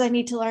as much as I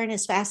need to learn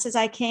as fast as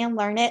I can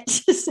learn it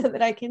so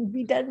that I can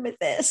be done with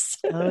this.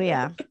 Oh,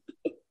 yeah.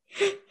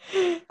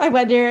 I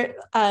wonder,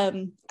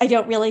 I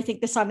don't really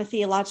think this on a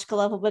theological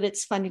level, but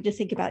it's funny to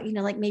think about,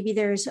 maybe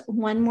there's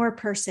one more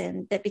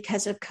person that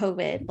because of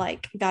COVID,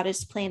 God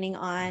is planning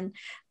on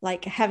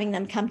having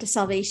them come to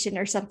salvation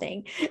or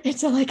something. And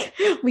so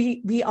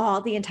we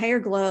all, the entire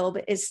globe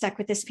is stuck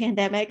with this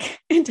pandemic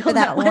until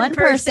that one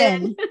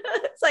person.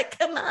 It's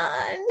come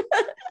on,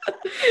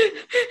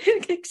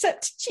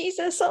 accept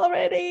Jesus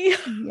already.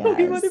 Yes.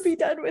 We want to be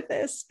done with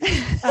this.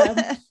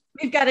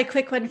 We've got a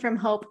quick one from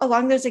Hope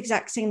along those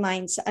exact same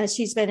lines.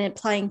 She's been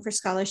applying for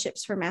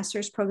scholarships for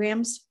master's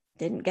programs,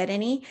 didn't get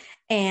any,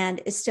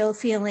 and is still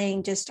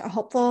feeling just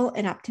hopeful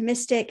and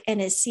optimistic and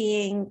is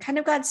seeing kind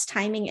of God's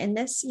timing in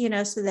this,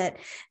 so that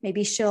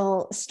maybe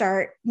she'll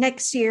start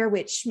next year,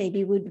 which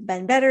maybe would have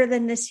been better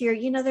than this year.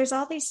 There's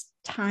all these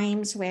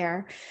times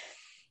where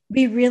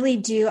we really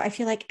do. I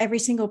feel like every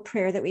single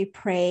prayer that we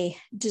pray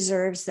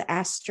deserves the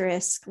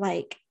asterisk,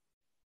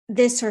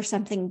 this or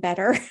something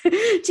better.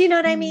 Do you know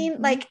what I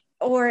mean?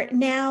 Or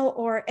now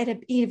or at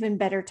an even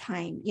better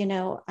time,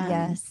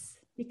 yes.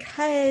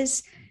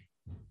 Because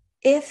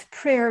if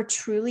prayer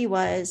truly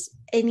was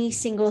any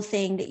single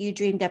thing that you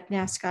dreamed up and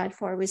asked God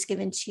for was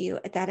given to you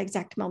at that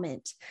exact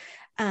moment,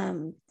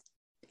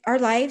 our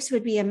lives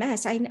would be a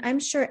mess. I'm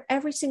sure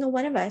every single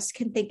one of us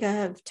can think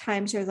of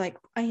times where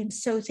I am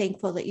so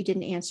thankful that you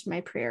didn't answer my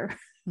prayer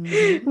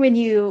when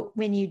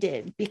you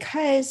did,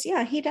 because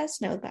he does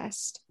know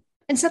best.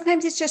 And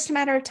sometimes it's just a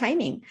matter of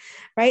timing,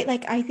 right?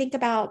 I think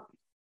about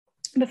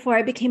before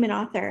I became an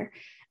author,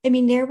 I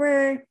mean, there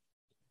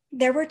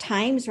were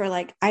times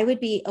where I would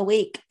be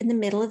awake in the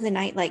middle of the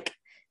night,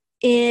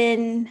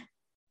 in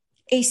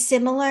a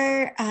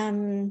similar,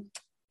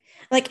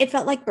 it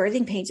felt like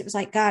birthing pains. It was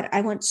God,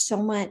 I want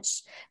so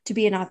much to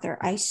be an author.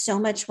 I so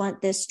much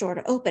want this door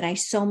to open. I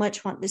so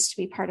much want this to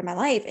be part of my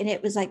life. And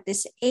it was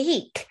this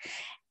ache.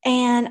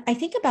 And I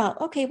think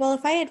about, okay, well,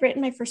 if I had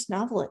written my first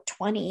novel at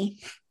 20,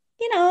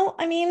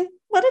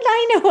 what did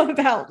I know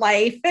about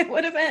life? It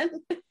would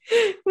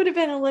have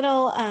been a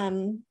little,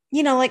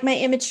 my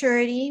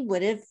immaturity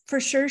would have for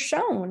sure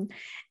shown.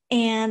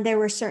 And there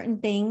were certain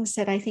things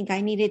that I think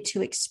I needed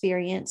to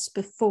experience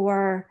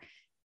before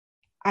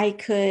I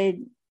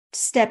could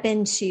step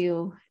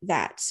into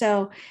that.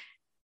 So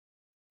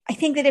I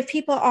think that if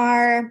people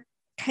are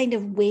kind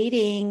of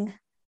waiting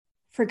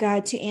for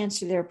God to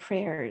answer their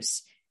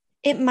prayers,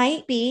 it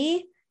might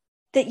be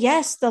that,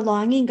 yes, the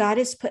longing God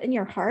has put in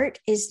your heart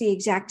is the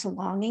exact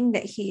longing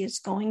that he is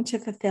going to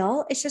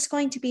fulfill. It's just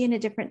going to be in a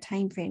different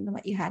time frame than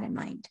what you had in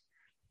mind.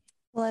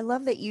 Well, I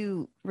love that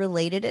you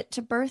related it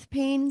to birth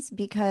pains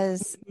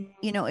because,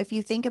 if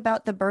you think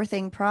about the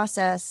birthing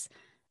process,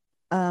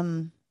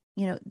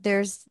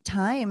 there's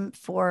time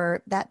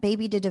for that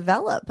baby to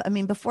develop. I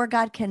mean, before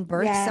God can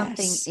birth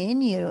something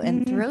in you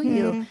and through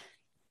you,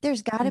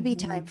 there's got to be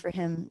time for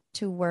him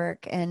to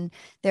work. And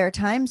there are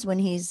times when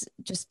he's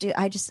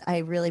I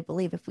really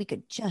believe if we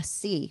could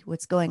just see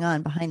what's going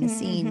on behind the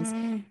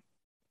scenes,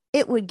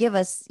 it would give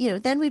us,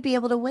 then we'd be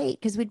able to wait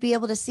because we'd be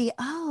able to see,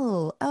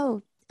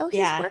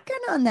 he's working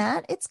on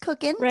that. It's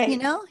cooking, right.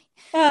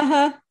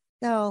 Uh-huh.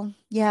 So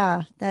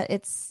yeah,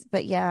 it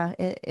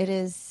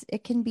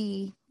can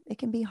be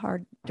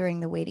hard during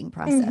the waiting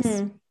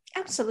process.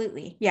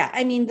 Absolutely. Yeah.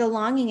 I mean, the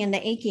longing and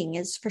the aching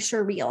is for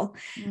sure real.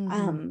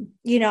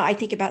 I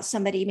think about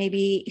somebody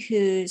maybe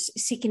who's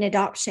seeking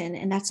adoption,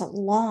 and that's a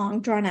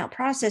long drawn out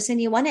process,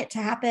 and you want it to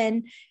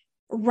happen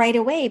right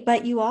away,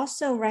 but you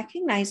also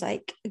recognize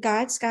like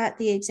God's got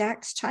the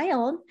exact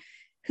child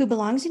who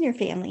belongs in your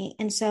family.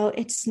 And so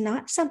it's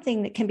not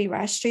something that can be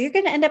rushed, or you're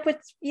going to end up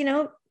with,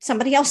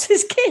 somebody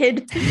else's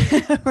kid.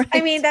 Right.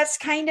 I mean, that's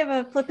kind of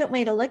a flippant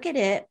way to look at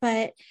it,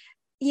 but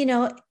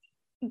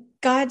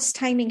God's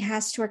timing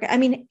has to work. I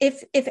mean,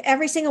 if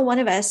every single one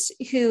of us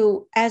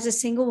who, as a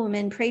single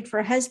woman, prayed for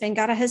a husband,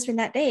 got a husband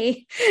that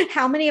day,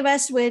 how many of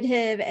us would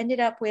have ended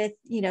up with,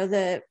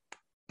 the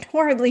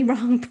horribly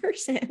wrong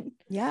person?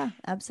 Yeah,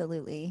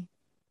 absolutely.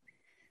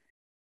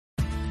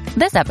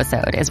 This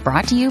episode is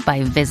brought to you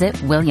by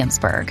Visit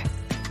Williamsburg.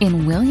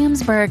 In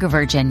Williamsburg,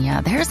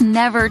 Virginia, there's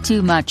never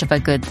too much of a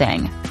good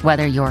thing.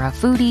 Whether you're a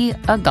foodie,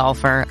 a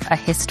golfer, a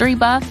history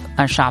buff,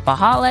 a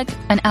shopaholic,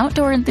 an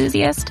outdoor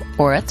enthusiast,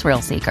 or a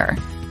thrill seeker,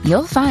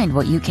 you'll find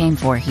what you came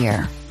for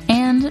here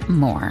and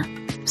more.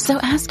 So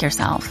ask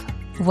yourself,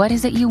 what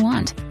is it you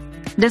want?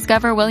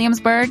 Discover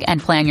Williamsburg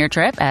and plan your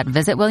trip at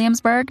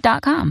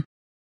visitwilliamsburg.com.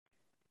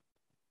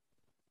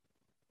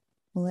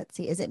 Well, let's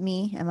see. Is it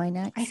me? Am I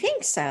next? I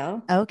think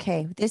so.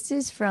 Okay. This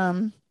is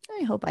from,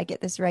 I hope I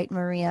get this right,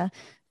 Maria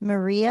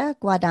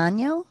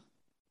Guadagno,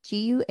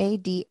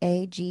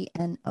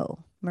 Guadagno,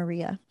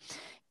 Maria.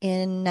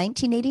 In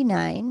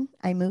 1989,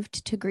 I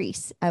moved to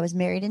Greece. I was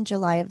married in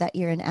July of that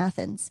year in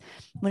Athens.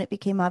 When it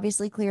became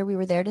obviously clear we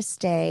were there to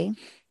stay,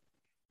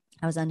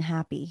 I was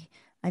unhappy.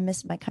 I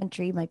missed my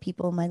country, my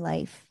people, my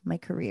life, my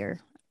career.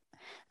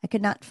 I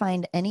could not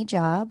find any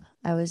job.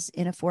 I was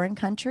in a foreign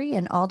country,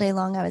 and all day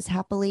long I was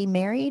happily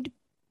married.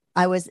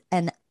 I was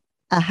a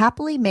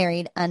happily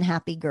married,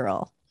 unhappy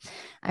girl.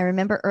 I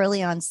remember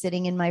early on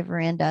sitting in my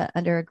veranda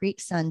under a Greek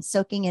sun,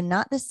 soaking in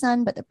not the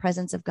sun, but the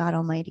presence of God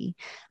Almighty.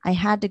 I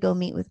had to go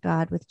meet with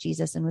God, with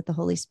Jesus, and with the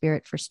Holy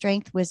Spirit for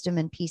strength, wisdom,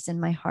 and peace in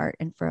my heart,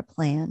 and for a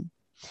plan.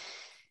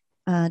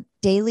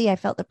 Daily, I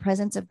felt the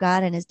presence of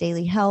God and his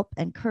daily help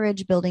and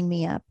courage building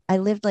me up. I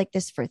lived like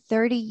this for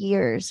 30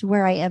 years,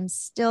 where I am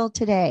still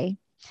today.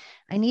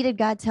 I needed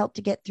God's help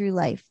to get through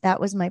life. That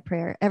was my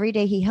prayer. Every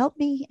day he helped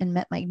me and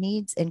met my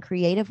needs in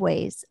creative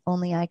ways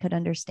only I could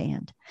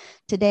understand.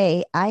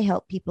 Today, I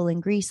help people in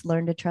Greece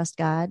learn to trust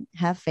God,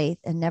 have faith,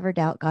 and never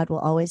doubt God will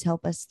always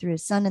help us through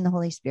his Son and the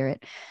Holy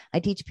Spirit. I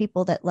teach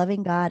people that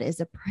loving God is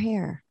a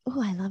prayer.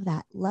 Oh, I love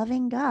that.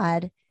 Loving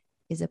God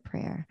is a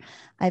prayer.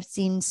 I've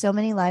seen so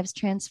many lives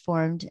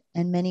transformed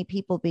and many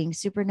people being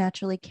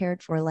supernaturally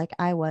cared for like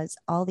I was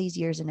all these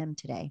years and am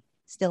today.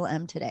 Still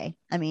am today.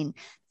 I mean,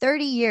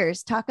 30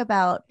 years, talk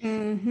about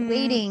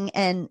waiting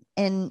and,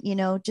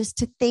 just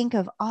to think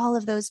of all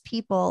of those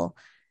people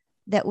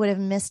that would have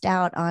missed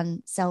out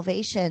on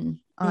salvation,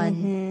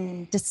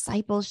 on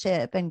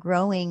discipleship and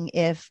growing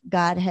if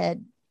God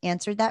had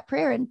answered that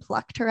prayer and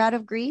plucked her out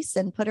of Greece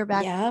and put her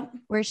back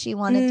where she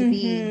wanted to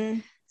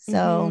be.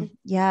 So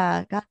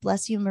yeah, God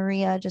bless you,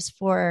 Maria, just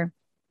for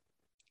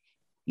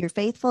your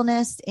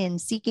faithfulness in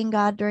seeking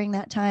God during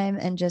that time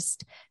and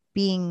just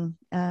being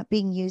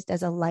used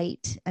as a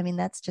light. I mean,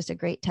 that's just a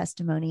great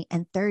testimony.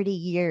 And 30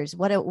 years,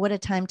 what a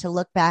time to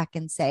look back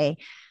and say,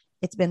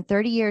 it's been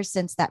 30 years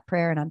since that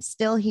prayer and I'm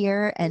still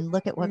here and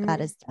look at what God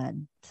has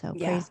done. So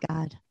praise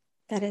God.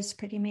 That is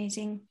pretty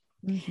amazing.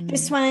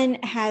 This one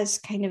has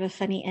kind of a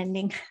funny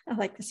ending. I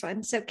like this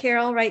one. So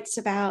Carol writes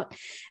about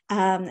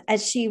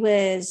as she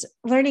was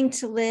learning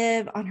to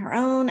live on her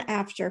own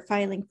after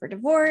filing for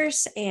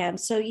divorce. And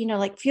so,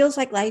 feels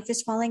like life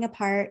is falling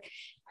apart.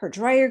 Her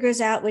dryer goes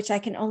out, which I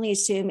can only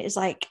assume is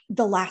like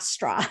the last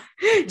straw.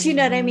 Do you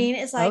know what I mean?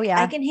 It's like,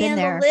 I can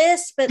handle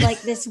this, but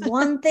like this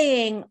one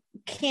thing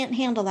can't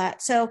handle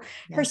that. So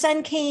her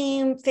son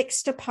came,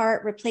 fixed a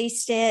part,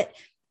 replaced it,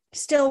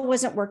 still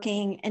wasn't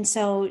working. And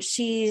so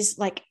she's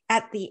like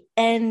at the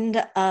end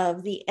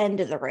of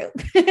the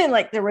rope.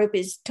 Like the rope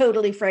is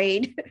totally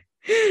frayed.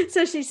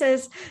 So she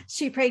says,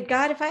 she prayed,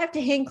 God, if I have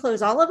to hang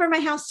clothes all over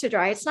my house to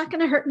dry, it's not going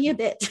to hurt me a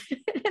bit.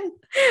 And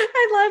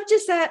I love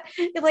just that.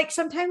 Like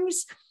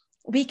sometimes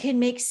we can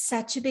make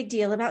such a big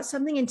deal about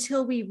something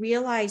until we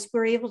realize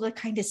we're able to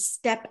kind of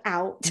step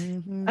out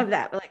of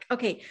that. We're like,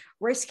 okay,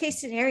 worst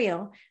case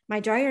scenario, my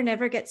dryer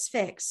never gets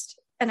fixed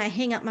and I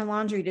hang up my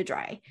laundry to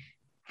dry.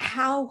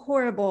 How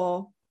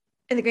horrible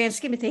in the grand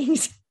scheme of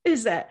things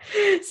is that?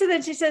 So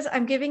then she says,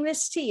 I'm giving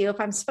this to you. If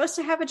I'm supposed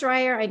to have a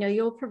dryer, I know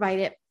you'll provide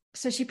it.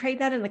 So she prayed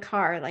that in the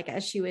car, like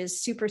as she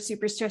was super,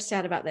 super stressed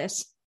out about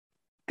this.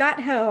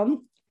 Got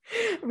home,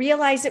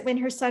 realized that when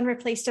her son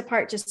replaced a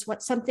part, just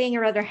what something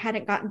or other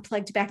hadn't gotten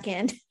plugged back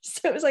in.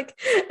 So it was like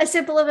as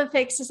simple of a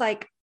fix as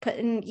like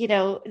putting,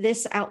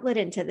 this outlet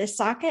into this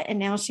socket. And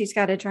now she's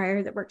got a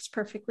dryer that works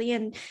perfectly.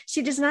 And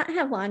she does not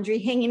have laundry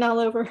hanging all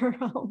over her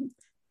home.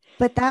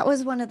 But that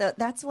was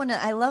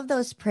I love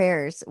those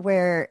prayers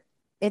where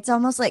it's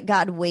almost like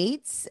God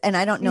waits. And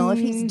I don't know if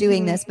he's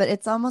doing this, but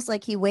it's almost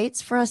like he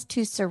waits for us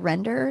to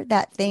surrender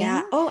that thing.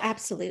 Yeah. Oh,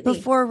 absolutely.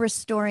 Before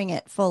restoring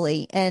it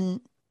fully. And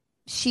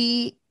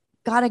she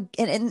got a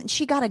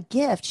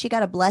gift. She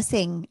got a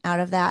blessing out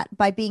of that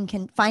by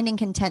finding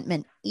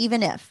contentment,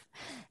 even if.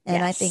 And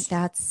yes. I think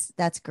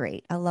that's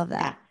great. I love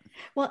that.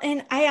 Yeah. Well,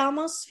 and I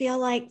almost feel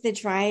like the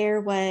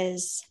dryer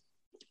was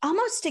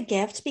almost a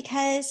gift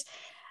because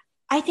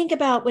I think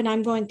about when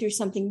I'm going through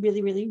something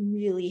really, really,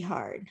 really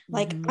hard.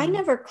 Like I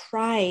never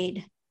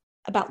cried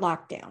about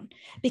lockdown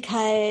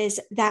because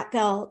that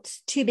felt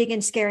too big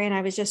and scary and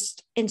I was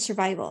just in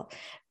survival.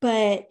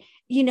 But,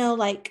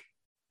 like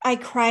I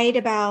cried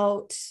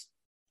about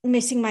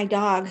missing my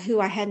dog who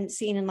I hadn't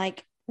seen in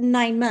like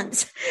 9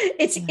 months.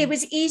 It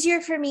was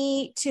easier for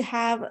me to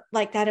have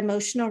like that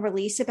emotional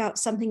release about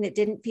something that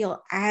didn't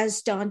feel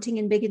as daunting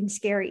and big and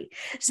scary.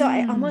 So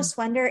I almost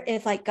wonder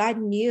if like God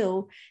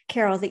knew,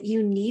 Carol, that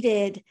you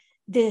needed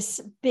this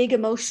big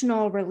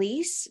emotional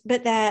release,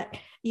 but that,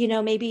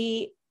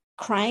 maybe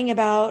crying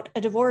about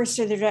a divorce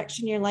or the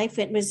direction your life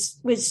went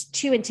was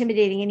too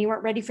intimidating and you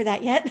weren't ready for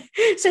that yet.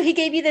 So he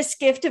gave you this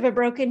gift of a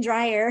broken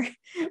dryer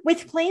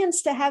with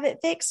plans to have it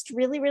fixed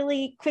really,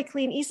 really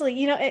quickly and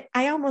easily.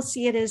 I almost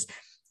see it as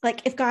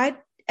like if God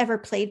ever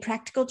played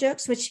practical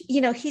jokes, which,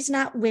 he's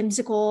not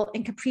whimsical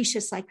and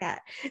capricious like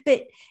that,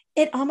 but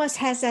it almost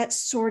has that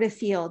sort of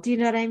feel. Do you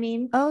know what I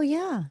mean? Oh,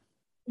 yeah.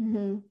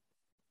 Mm-hmm.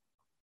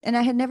 And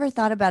I had never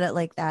thought about it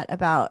like that,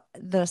 about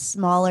the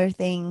smaller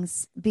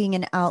things being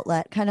an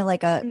outlet, kind of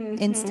like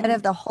instead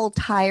of the whole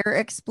tire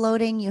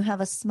exploding, you have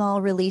a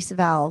small release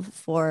valve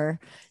for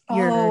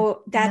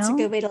that's a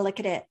good way to look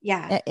at it.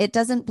 Yeah. It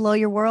doesn't blow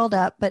your world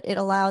up, but it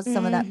allows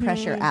some of that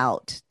pressure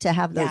out to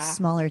have those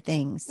smaller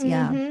things.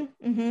 Yeah.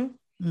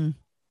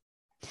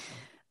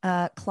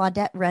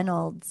 Claudette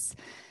Reynolds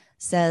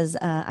says,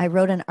 I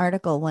wrote an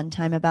article one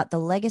time about the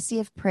legacy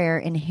of prayer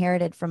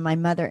inherited from my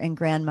mother and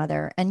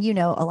grandmother. And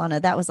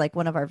Alana, that was like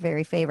one of our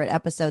very favorite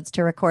episodes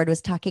to record, was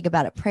talking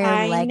about a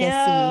prayer legacy.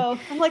 Know.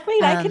 I'm like,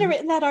 wait, I could have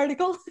written that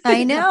article.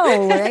 I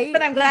know, right?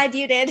 But I'm glad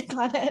you did.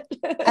 Glad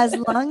it. As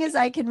long as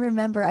I can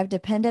remember, I've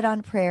depended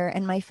on prayer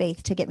and my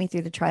faith to get me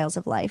through the trials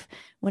of life.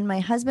 When my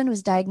husband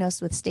was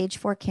diagnosed with stage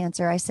 4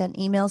 cancer, I sent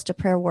emails to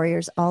prayer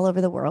warriors all over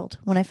the world.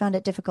 When I found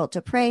it difficult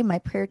to pray, my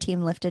prayer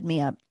team lifted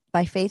me up.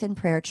 By faith and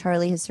prayer,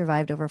 Charlie has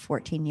survived over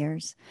 14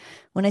 years.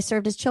 When I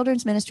served as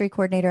children's ministry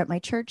coordinator at my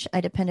church,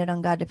 I depended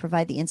on God to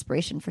provide the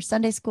inspiration for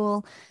Sunday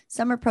school,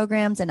 summer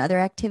programs, and other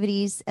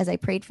activities. As I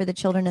prayed for the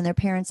children and their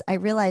parents, I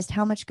realized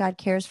how much God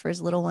cares for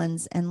his little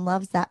ones and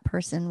loves that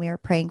person we are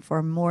praying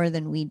for more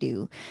than we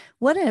do.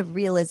 What a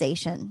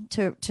realization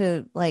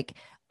to like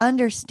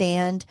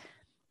understand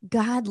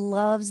God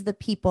loves the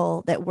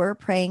people that we're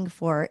praying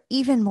for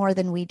even more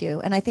than we do.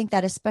 And I think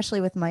that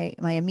especially with my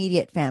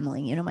immediate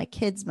family, my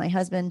kids, my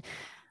husband,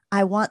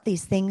 I want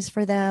these things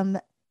for them.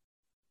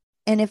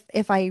 And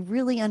if I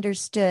really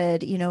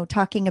understood,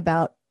 talking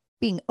about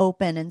being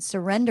open and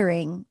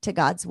surrendering to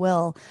God's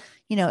will,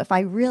 if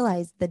I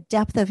realized the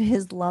depth of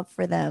his love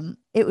for them,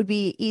 it would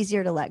be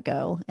easier to let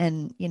go.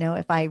 And,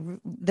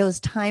 those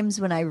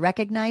times when I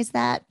recognize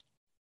that,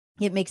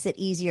 it makes it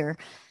easier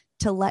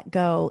to let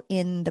go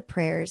in the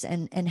prayers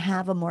and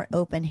have a more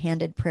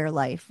open-handed prayer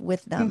life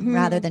with them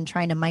rather than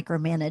trying to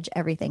micromanage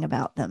everything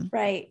about them.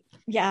 Right.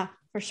 Yeah,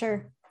 for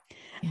sure.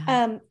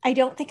 Yeah. I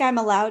don't think I'm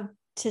allowed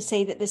to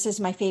say that this is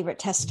my favorite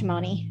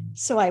testimony,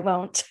 so I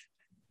won't.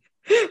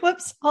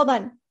 Whoops. Hold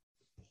on.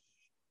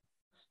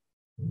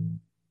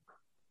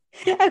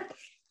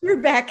 We're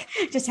back.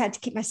 Just had to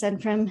keep my son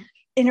from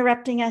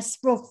interrupting us,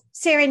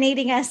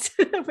 serenading us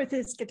with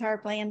his guitar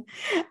playing.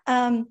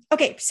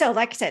 Okay. So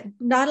like I said,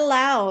 not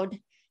allowed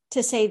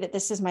to say that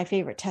this is my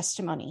favorite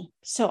testimony.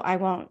 So I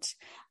won't.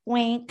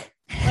 Wink,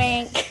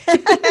 wink.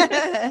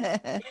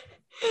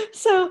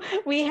 So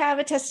we have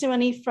a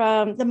testimony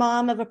from the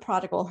mom of a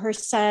prodigal. Her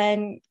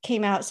son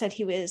came out, said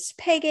he was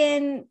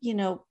pagan,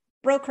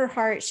 broke her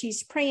heart.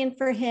 She's praying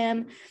for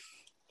him.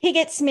 He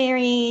gets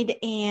married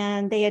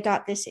and they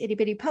adopt this itty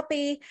bitty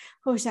puppy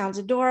who sounds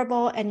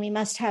adorable. And we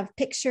must have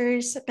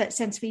pictures, but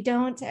since we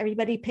don't,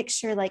 everybody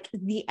picture like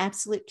the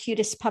absolute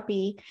cutest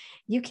puppy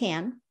you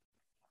can.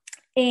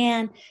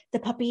 And the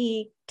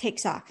puppy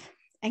takes off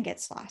and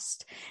gets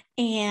lost.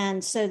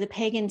 And so the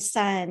pagan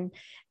son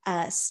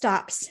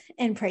stops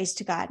and prays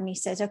to God. And he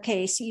says,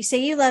 okay, so you say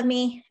you love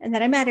me and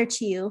that I matter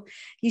to you.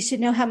 You should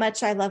know how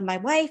much I love my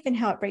wife and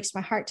how it breaks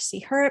my heart to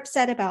see her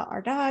upset about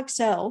our dog.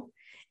 So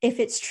if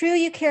it's true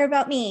you care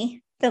about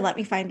me, then let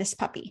me find this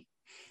puppy.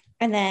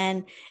 And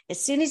then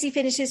as soon as he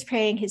finishes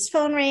praying, his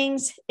phone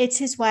rings. It's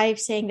his wife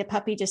saying the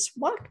puppy just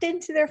walked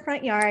into their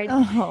front yard.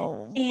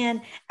 Oh.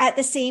 And at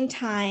the same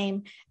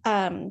time,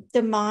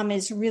 the mom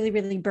is really,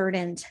 really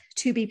burdened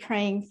to be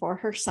praying for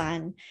her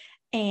son.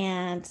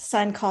 And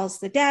son calls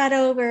the dad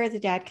over. The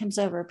dad comes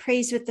over,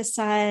 prays with the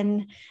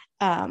son.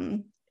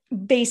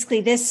 Basically,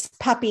 this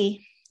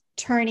puppy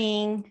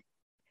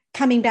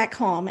coming back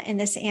home in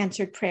this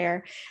answered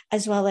prayer,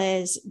 as well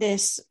as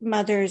this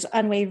mother's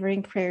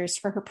unwavering prayers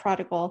for her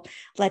prodigal,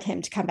 led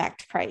him to come back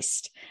to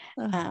Christ.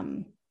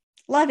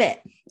 Love it.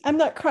 I'm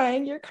not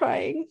crying. You're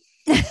crying.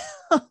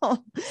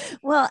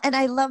 Well, and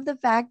I love the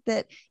fact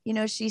that,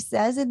 she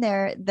says in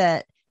there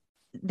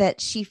that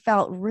she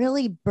felt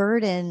really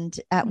burdened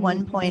at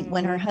one point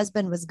when her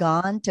husband was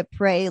gone to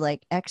pray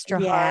like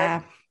extra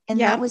hard. And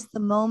that was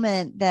the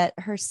moment that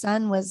her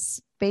son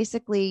was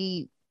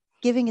basically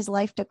giving his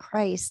life to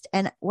Christ.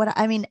 And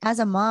as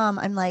a mom,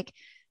 I'm like,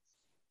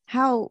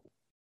 how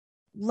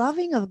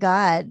loving of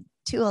God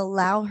to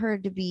allow her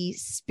to be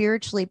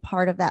spiritually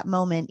part of that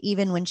moment,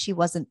 even when she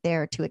wasn't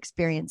there to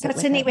experience it.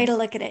 That's a neat way to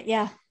look at it.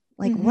 Yeah.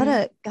 Like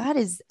God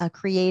is a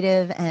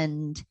creative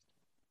and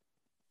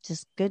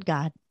just good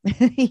God.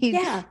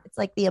 It's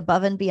like the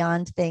above and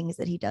beyond things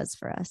that he does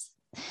for us.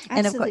 Absolutely.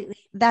 And of course,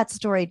 that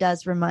story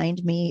does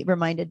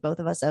reminded both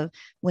of us of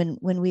when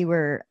we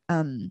were,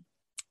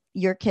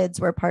 your kids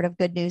were part of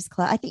Good News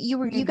Club. I think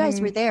you guys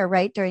were there,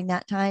 right? During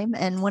that time.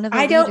 And one of the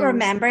I don't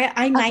remember it.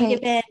 I might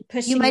have been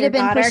pushing. You might have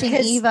been pushing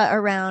Eva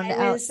around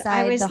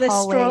outside. I was the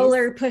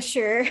stroller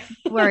pusher.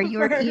 Where you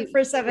were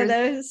for some of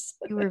those.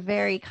 You were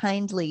very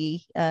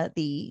kindly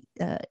the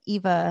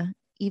Eva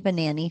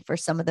nanny for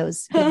some of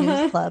those Good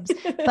News Clubs.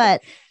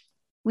 But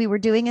we were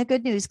doing a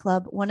Good News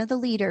Club. One of the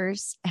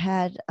leaders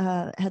had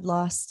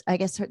lost, I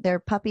guess their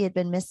puppy had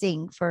been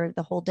missing for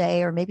the whole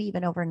day or maybe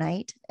even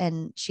overnight.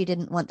 And she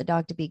didn't want the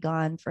dog to be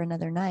gone for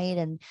another night.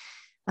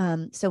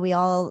 And so we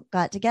all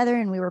got together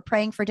and we were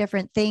praying for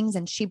different things.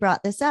 And she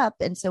brought this up.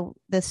 And so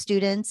the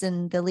students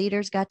and the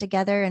leaders got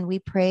together and we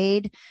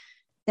prayed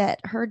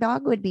that her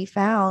dog would be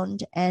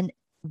found. And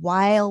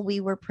while we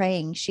were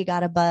praying, she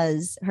got a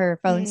buzz. Her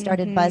phone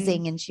started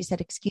buzzing and she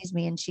said, "Excuse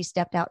me." And she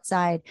stepped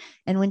outside.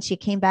 And when she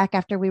came back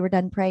after we were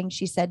done praying,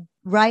 she said,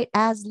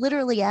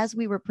 literally as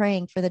we were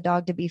praying for the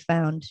dog to be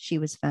found, she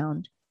was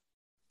found.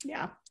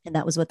 Yeah. And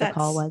that was what the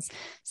call was.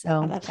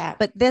 So, I love that.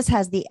 But this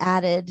has the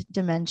added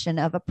dimension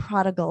of a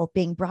prodigal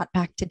being brought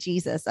back to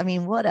Jesus. I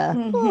mean, what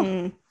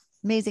a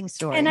amazing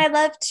story. And I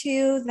love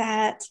too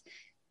that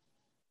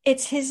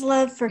it's his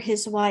love for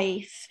his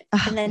wife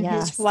and then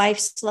his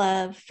wife's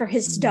love for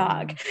his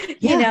dog.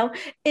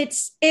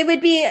 It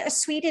would be a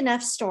sweet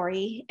enough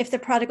story if the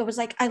prodigal was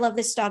like, I love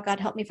this dog. God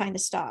help me find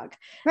this dog.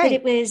 Right. But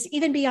it was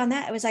even beyond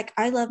that. It was like,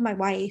 I love my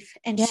wife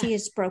and she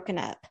is broken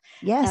up.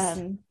 Yes.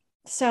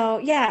 So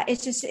yeah,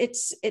 it's just,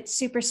 it's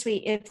super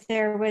sweet. If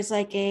there was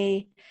like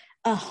a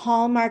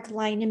Hallmark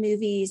line of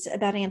movies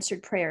about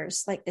answered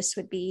prayers, like this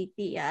would be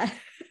the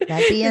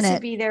this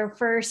would be their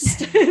first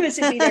this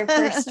would be their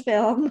first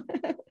film.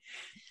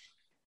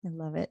 I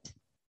love it.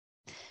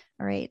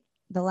 All right,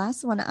 the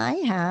last one I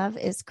have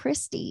is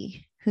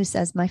Christy, who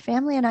says, my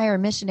family and I are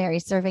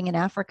missionaries serving in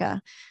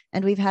Africa,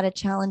 and we've had a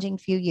challenging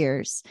few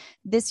years.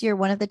 This year,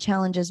 one of the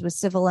challenges was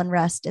civil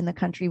unrest in the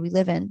country we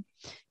live in.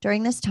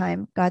 During this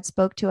time, God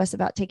spoke to us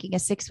about taking a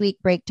 6-week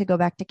break to go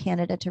back to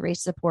Canada to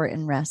raise support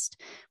and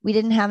rest. We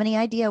didn't have any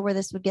idea where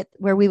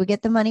we would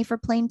get the money for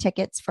plane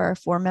tickets for our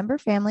 4-member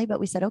family, but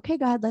we said, okay,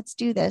 God, let's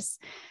do this.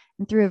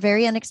 And through a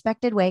very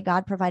unexpected way,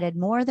 God provided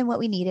more than what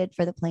we needed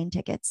for the plane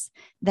tickets.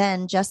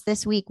 Then just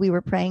this week, we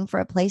were praying for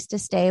a place to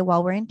stay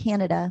while we're in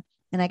Canada.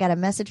 And I got a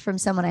message from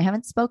someone I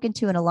haven't spoken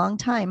to in a long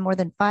time, more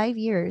than 5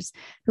 years,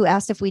 who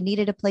asked if we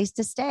needed a place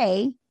to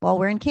stay while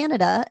we're in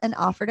Canada and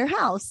offered her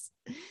house.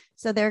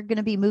 So they're going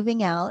to be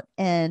moving out.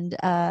 And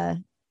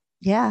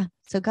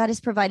so God has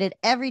provided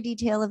every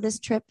detail of this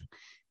trip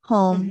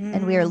home.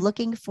 And we are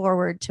looking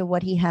forward to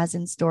what he has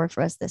in store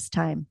for us this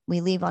time. We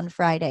leave on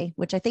Friday,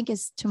 which I think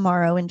is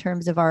tomorrow in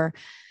terms of our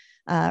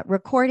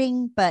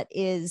recording, but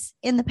is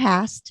in the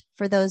past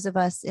for those of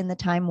us in the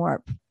time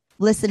warp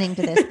listening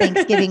to this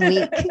Thanksgiving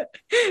week.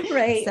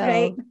 Right. So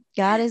right.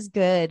 God is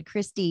good.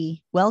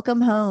 Christy,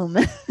 welcome home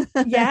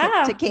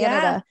to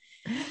Canada.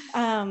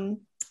 Yeah.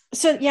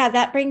 So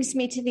that brings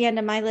me to the end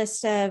of my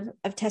list of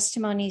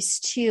testimonies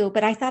too,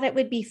 but I thought it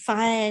would be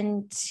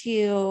fun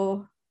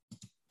to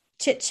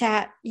chit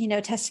chat,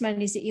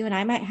 testimonies that you and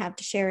I might have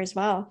to share as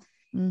well.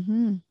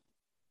 Mm-hmm.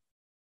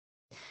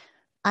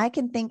 I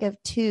can think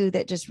of 2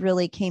 that just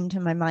really came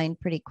to my mind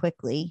pretty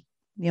quickly.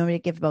 You want me to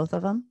give both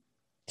of them?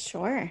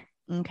 Sure.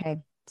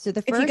 Okay. So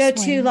the first if you go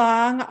too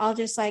long, I'll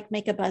just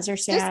make a buzzer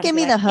sound. Just give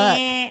me the hook.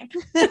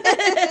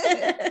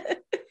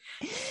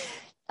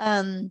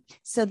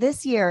 So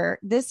this year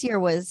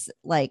was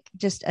like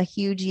just a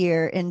huge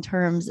year in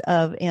terms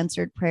of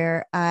answered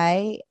prayer.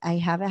 I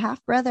have a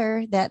half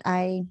brother that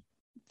I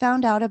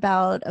found out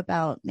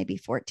about maybe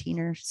 14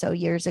 or so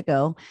years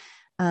ago.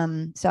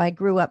 So I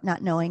grew up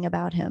not knowing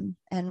about him,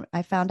 and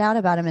I found out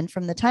about him. And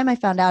from the time I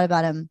found out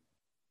about him,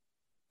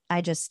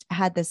 I just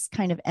had this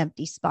kind of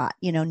empty spot,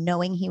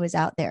 knowing he was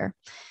out there.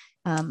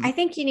 I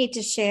think you need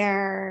to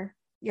share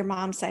your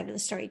mom's side of the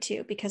story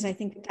too, because I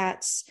think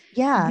that's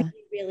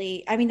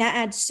really, I mean, that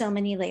adds so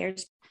many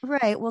layers.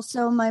 Right. Well,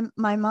 so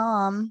my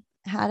mom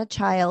had a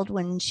child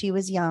when she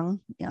was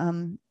young,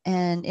 and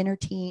in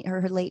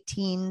her late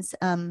teens,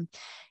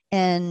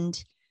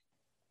 and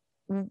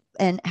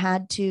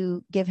had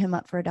to give him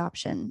up for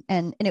adoption.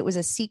 And it was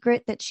a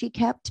secret that she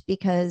kept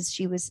because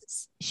she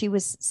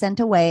was sent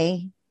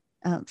away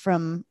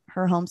from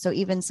her home. So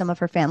even some of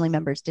her family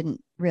members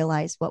didn't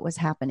realize what was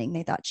happening.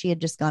 They thought she had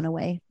just gone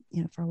away,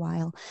 for a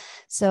while.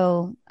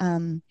 So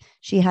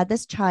she had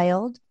this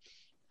child,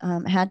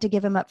 had to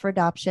give him up for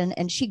adoption,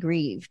 and she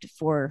grieved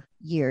for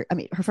years. I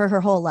mean, for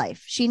her whole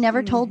life. She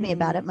never told me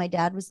about it. My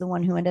dad was the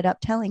one who ended up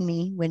telling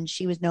me when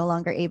she was no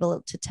longer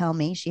able to tell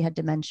me. She had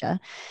dementia.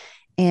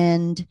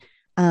 And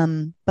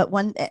but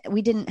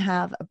we didn't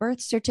have a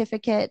birth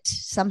certificate.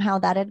 Somehow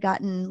that had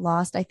gotten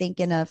lost, I think,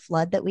 in a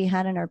flood that we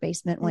had in our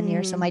basement one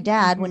year. So my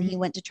dad, when he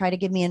went to try to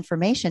give me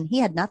information, he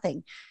had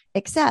nothing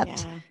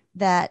except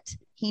that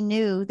he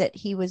knew that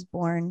he was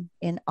born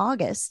in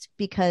August,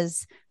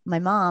 because my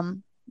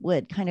mom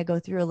would kind of go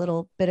through a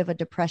little bit of a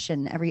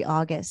depression every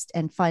August.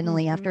 And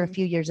finally, after a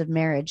few years of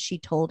marriage, she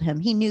told him.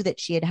 He knew that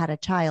she had had a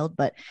child,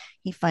 but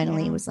he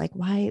finally was like,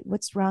 why,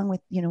 what's wrong with,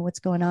 what's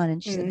going on?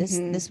 And she said,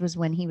 this was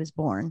when he was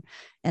born,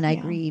 and I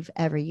grieve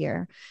every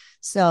year.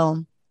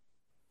 So,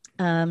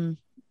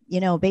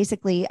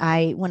 basically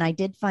when I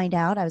did find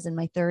out, I was in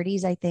my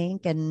 30s, I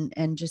think,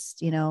 and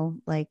just,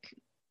 like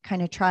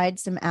kind of tried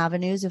some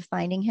avenues of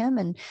finding him.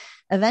 And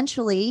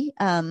eventually,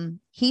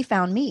 he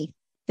found me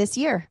this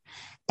year.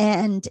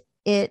 And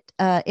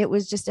it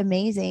was just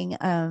amazing.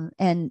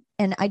 And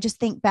I just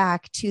think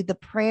back to the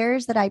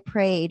prayers that I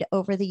prayed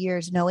over the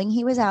years, knowing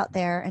he was out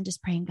there, and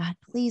just praying, God,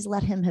 please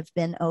let him have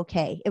been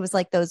okay. It was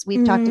like those,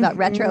 we've talked about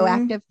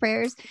retroactive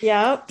prayers.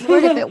 Yep.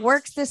 Lord, if it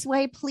works this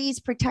way, please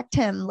protect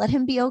him. Let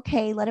him be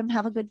okay. Let him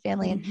have a good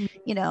family. And,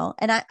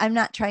 and I'm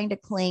not trying to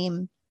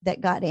claim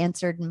that God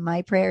answered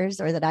my prayers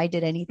or that I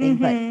did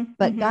anything,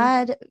 but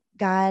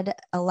God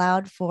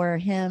allowed for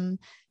him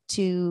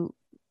to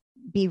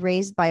be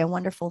raised by a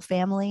wonderful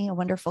family, a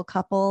wonderful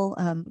couple,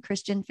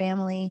 Christian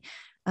family,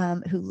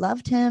 who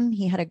loved him.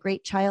 He had a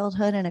great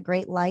childhood and a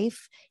great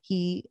life.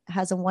 He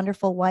has a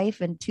wonderful wife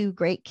and 2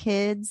 great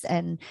kids.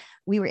 And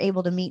we were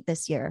able to meet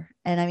this year.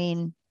 And I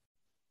mean,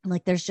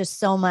 like, there's just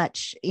so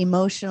much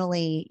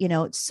emotionally,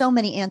 so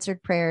many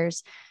answered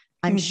prayers.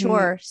 I'm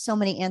sure so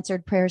many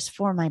answered prayers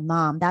for my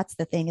mom. That's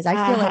the thing, is I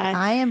feel like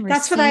I am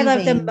that's what I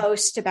love the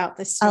most about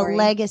this story. A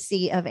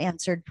legacy of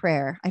answered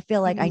prayer. I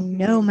feel like I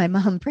know my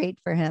mom prayed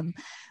for him.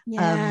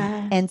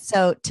 Yeah. And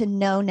so to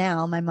know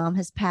now, my mom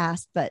has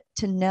passed, but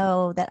to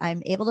know that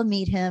I'm able to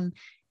meet him,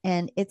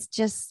 and it's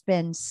just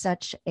been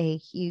such a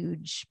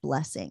huge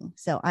blessing.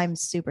 So I'm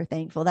super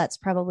thankful. That's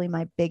probably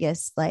my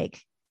biggest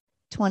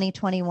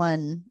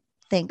 2021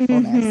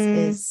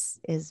 thankfulness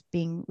is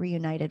being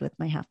reunited with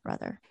my half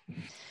brother.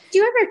 Do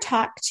you ever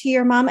talk to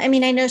your mom? I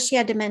mean, I know she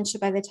had dementia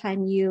by the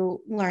time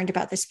you learned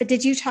about this, but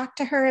did you talk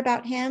to her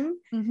about him?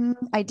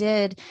 I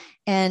did.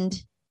 And,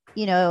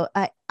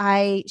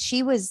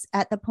 she was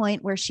at the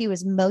point where she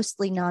was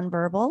mostly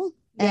nonverbal.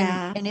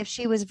 And if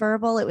she was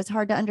verbal, it was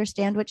hard to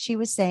understand what she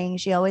was saying.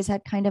 She always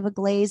had kind of a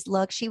glazed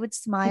look. She would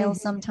smile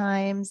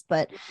sometimes,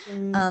 but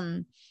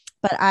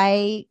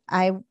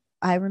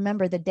I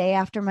remember the day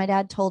after my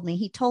dad told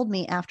me,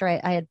 after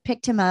I had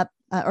picked him up,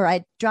 or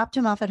I dropped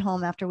him off at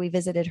home after we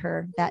visited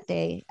her that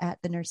day at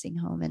the nursing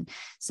home. And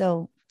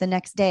so the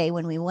next day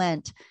when we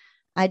went,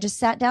 I just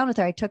sat down with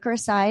her. I took her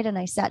aside and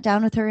I sat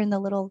down with her in the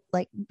little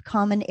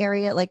common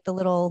area, like the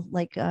little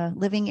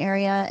living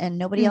area, and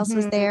nobody else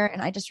was there.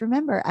 And I just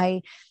remember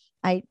I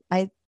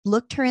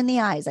looked her in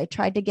the eyes. I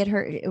tried to get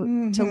her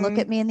to look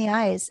at me in the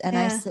eyes. And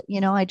I said,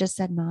 I just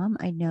said, Mom,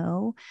 I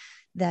know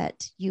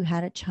that you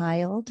had a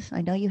child.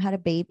 I know you had a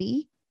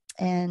baby,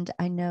 and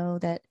I know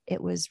that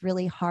it was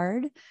really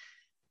hard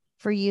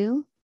for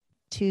you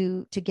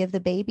to give the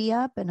baby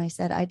up. And I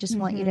said, I just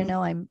want you to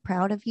know I'm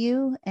proud of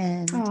you,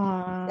 and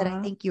that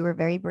I think you were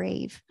very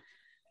brave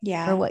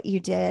for what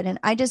you did. And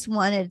I just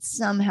wanted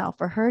somehow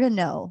for her to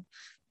know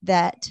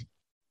that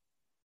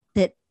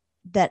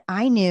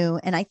I knew.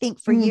 And I think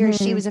for years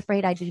she was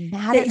afraid I'd be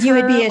mad at her, you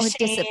would be or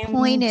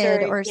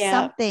disappointed or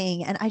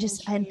something. And I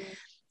just,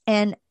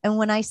 and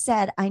when I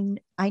said,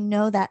 I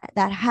know that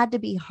had to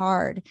be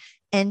hard.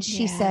 And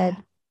she said,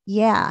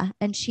 yeah.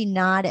 And she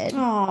nodded.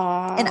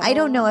 Aww. And I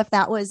don't know if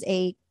that was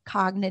a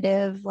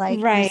cognitive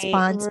like Right,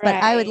 response, but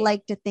I would right.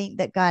 like to think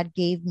that God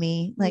gave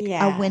me like a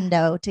Yeah.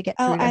 window to get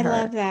Oh, through to I her.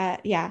 love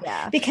that. Yeah.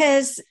 Yeah.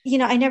 Because, you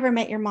know, I never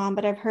met your mom,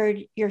 but I've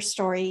heard your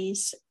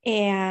stories.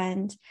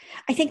 And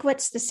I think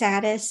what's the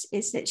saddest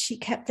is that she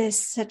kept this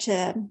such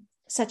a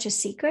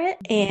secret.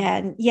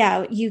 And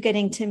yeah, you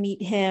getting to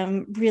meet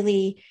him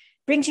really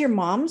brings your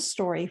mom's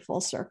story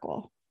full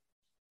circle.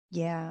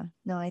 Yeah,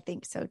 no, I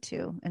think so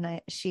too. And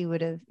she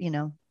would have,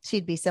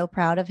 she'd be so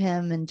proud of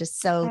him and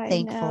just so I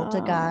thankful to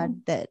know.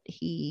 God that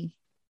he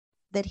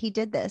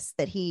did this,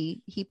 that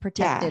he Yeah.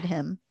 protected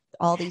him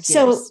all these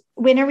So years.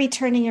 when are we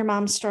turning your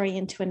mom's story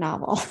into a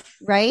novel?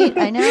 Right?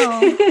 I know.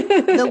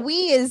 The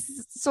we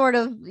is sort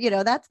of,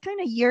 that's kind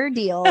of your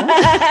deal.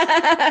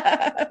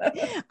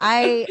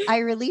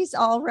 I release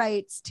all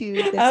rights to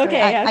this story.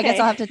 Okay, I guess okay.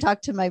 I'll have to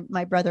talk to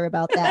my brother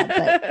about that,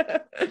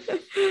 but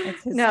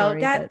that's his No,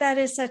 story. that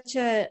is such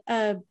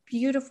a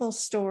beautiful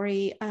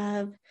story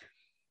of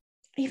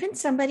even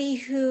somebody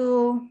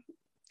who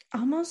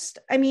almost,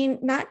 I mean,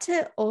 not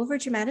to over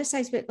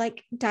dramatize, but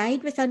like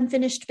died with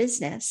unfinished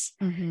business.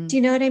 Mm-hmm. Do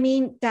you know what I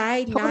mean?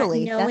 Died not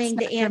Totally. knowing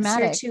That's the not answer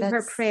dramatic. to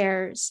her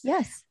prayers.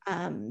 Yes.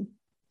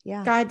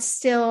 Yeah. God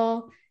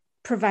still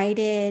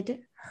provided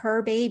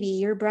her baby,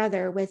 your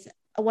brother, with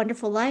a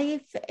wonderful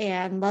life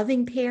and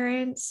loving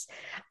parents.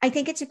 I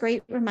think it's a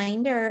great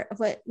reminder of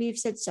what we've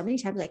said so many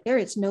times, like there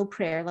is no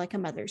prayer like a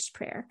mother's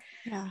prayer.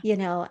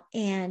 Yeah.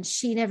 And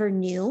she never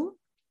knew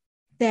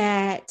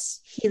that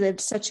he lived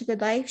such a good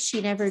life.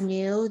 She never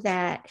knew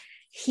that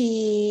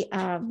he,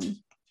 I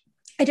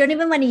don't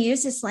even want to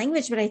use this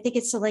language, but I think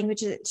it's the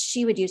language that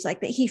she would use, like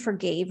that he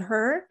forgave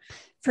her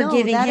for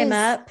giving him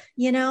up,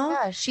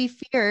 Yeah, she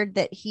feared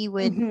that he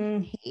would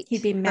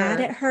he'd be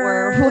mad at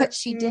her her for what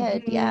she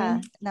did.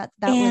 Yeah. That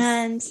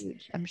was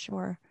huge, I'm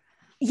sure.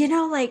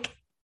 Like,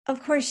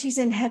 of course she's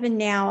in heaven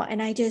now.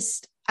 And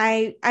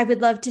I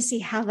would love to see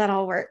how that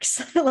all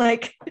works.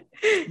 Like,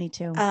 me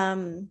too.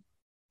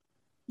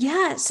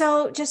 Yeah.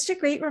 So just a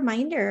great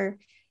reminder,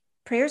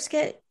 prayers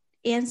get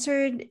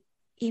answered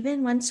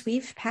even once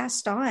we've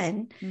passed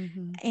on,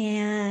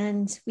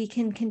 and we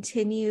can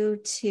continue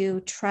to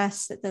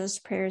trust that those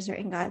prayers are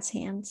in God's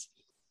hands.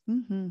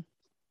 Amen.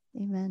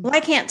 Well, I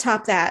can't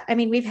top that. I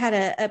mean, we've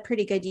had a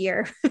pretty good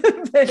year,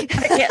 but I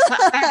can't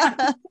top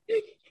that.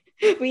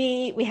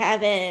 We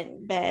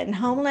haven't been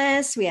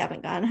homeless. We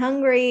haven't gone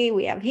hungry.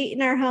 We have heat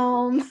in our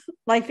home.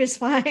 Life is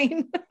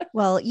fine.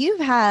 Well,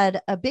 you've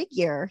had a big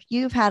year.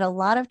 You've had a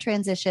lot of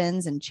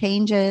transitions and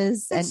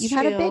changes. That's and you've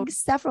true. Had a big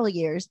several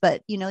years,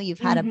 but you've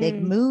had a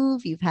big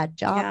move. You've had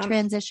job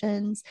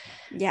transitions.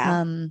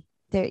 Yeah.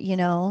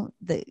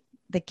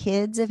 The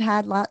kids have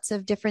had lots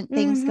of different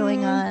things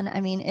going on. I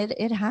mean,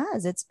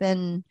 it's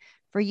been,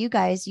 for you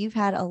guys, you've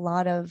had a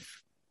lot of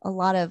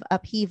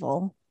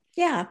upheaval.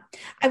 Yeah.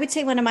 I would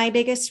say one of my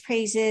biggest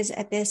praises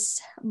at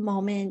this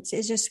moment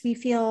is just, we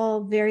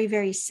feel very,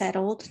 very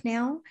settled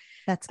now.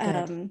 That's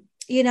good.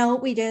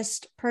 We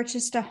just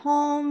purchased a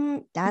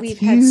home. That's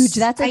huge.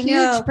 That's a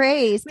huge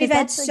praise. We've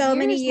had so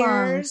many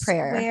years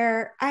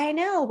where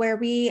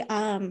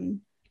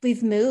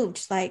we've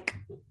moved like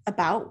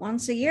about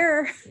once a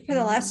year for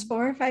the last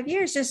 4 or 5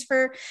 years, just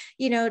for,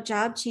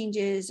 job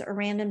changes or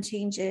random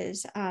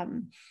changes.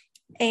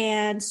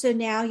 And so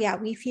now,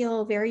 we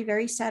feel very,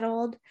 very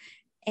settled.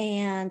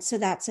 And so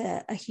that's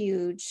a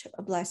huge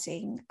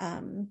blessing.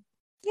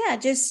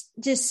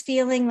 Just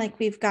feeling like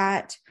we've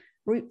got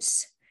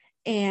roots,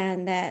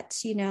 and that,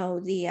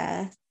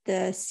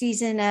 the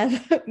season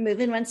of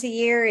moving once a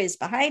year is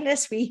behind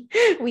us. We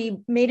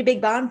made a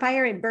big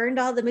bonfire and burned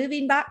all the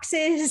moving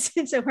boxes.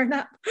 And so we're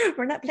not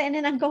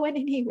planning on going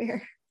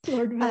anywhere.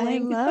 Lord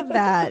willing. I love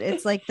that.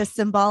 It's like the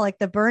symbolic,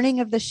 the burning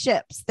of the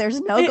ships.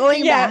 There's no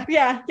going back.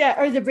 Yeah.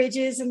 Or the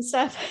bridges and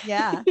stuff.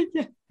 Yeah.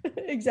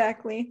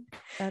 Exactly.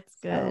 That's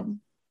good.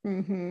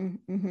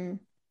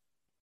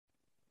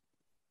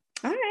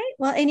 All right.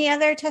 Well, any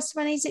other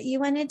testimonies that you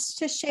wanted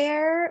to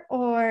share,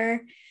 or are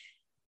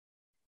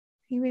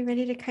we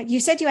ready to cut? You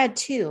said you had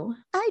 2.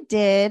 I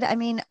did. I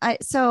mean, I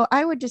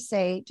would just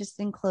say, just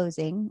in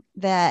closing,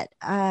 that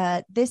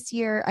this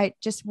year,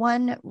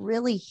 one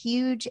really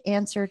huge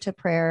answer to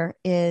prayer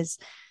is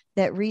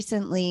that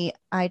recently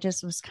I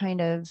just was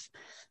kind of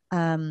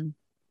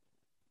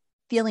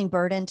feeling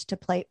burdened to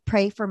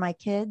pray for my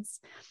kids.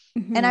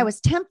 And I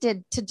was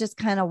tempted to just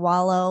kind of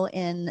wallow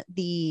in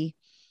the,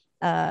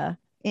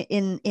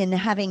 in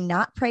having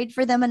not prayed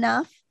for them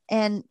enough.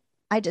 And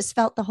I just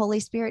felt the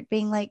Holy Spirit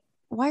being like,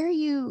 why are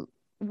you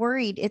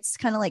worried? It's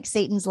kind of like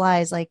Satan's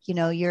lies. Like, you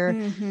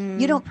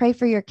don't pray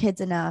for your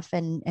kids enough,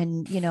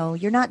 and,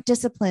 you're not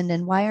disciplined.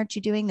 And why aren't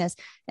you doing this?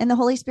 And the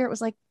Holy Spirit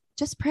was like,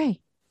 just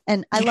pray.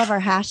 And I love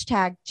our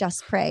hashtag,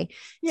 just pray.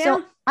 Yeah.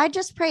 So I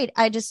just prayed.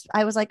 I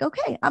was like,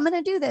 okay, I'm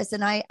going to do this.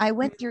 And I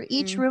went through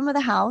each room of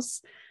the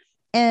house,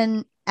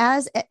 and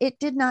as it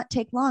did not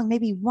take long,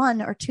 maybe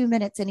 1 or 2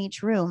 minutes in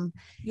each room.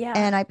 Yeah.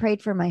 And I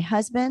prayed for my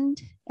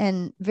husband,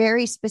 and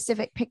very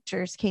specific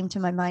pictures came to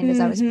my mind as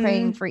I was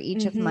praying for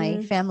each of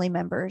my family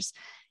members.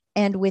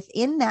 And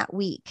within that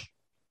week,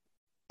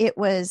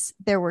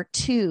 there were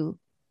 2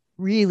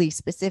 really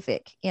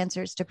specific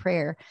answers to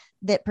prayer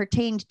that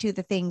pertained to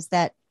the things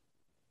that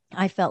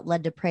I felt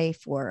led to pray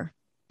for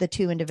the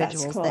two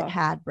individuals that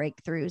had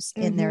breakthroughs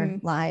in their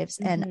lives.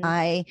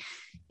 And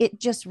it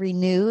just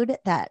renewed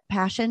that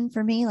passion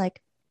for me.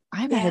 Like,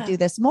 I got to do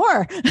this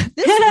more.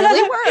 This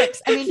really works.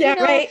 I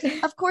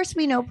mean, of course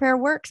we know prayer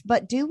works,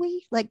 but do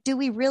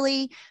we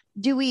really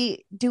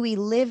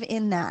live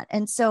in that?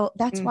 And so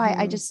that's why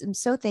I just am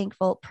so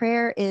thankful.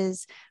 Prayer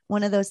is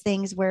one of those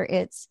things where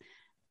it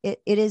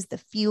is the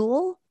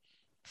fuel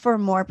for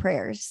more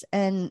prayers.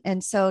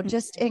 And so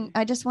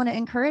I just want to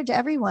encourage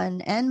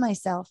everyone and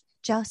myself,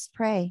 just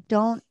pray.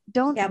 Don't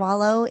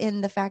wallow in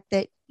the fact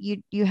that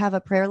you have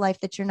a prayer life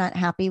that you're not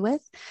happy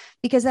with,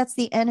 because that's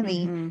the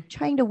enemy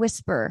trying to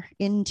whisper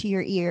into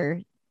your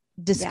ear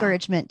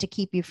discouragement to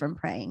keep you from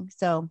praying.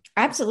 So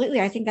absolutely.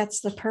 I think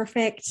that's the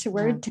perfect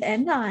word to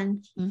end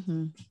on.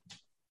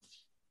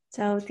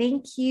 So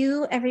thank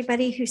you,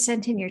 everybody who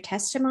sent in your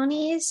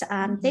testimonies.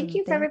 Thank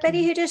you for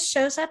everybody who just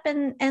shows up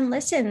and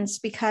listens,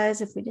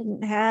 because if we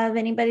didn't have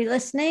anybody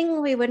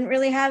listening, we wouldn't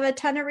really have a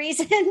ton of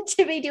reason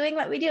to be doing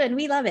what we do. And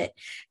we love it.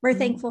 We're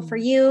thankful for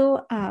you.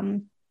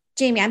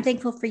 Jamie, I'm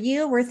thankful for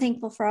you. We're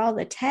thankful for all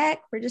the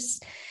tech. We're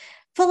just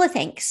full of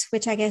thanks,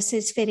 which I guess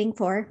is fitting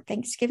for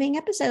Thanksgiving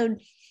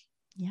episode.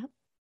 Yep.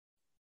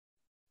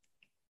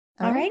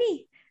 All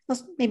righty. We'll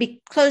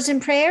maybe close in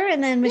prayer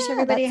and then wish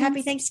everybody a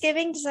happy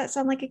Thanksgiving. Does that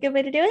sound like a good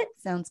way to do it?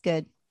 Sounds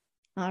good.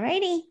 All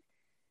righty.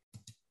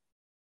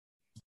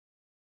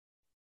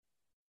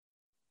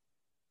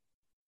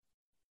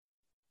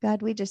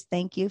 God, we just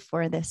thank you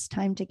for this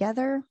time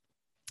together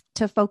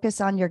to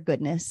focus on your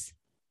goodness.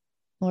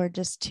 Lord,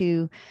 just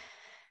to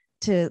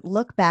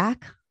look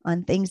back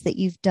on things that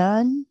you've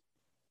done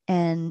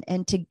and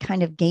to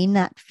kind of gain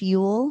that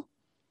fuel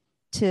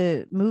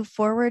to move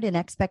forward in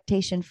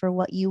expectation for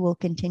what you will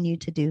continue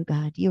to do.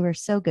 God, you are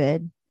so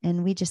good.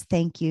 And we just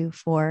thank you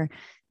for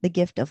the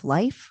gift of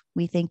life.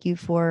 We thank you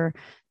for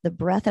the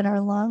breath in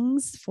our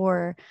lungs,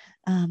 for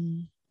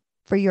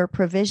your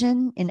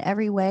provision in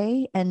every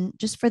way, and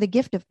just for the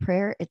gift of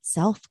prayer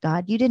itself.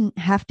 God, you didn't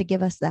have to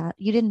give us that.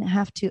 You didn't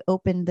have to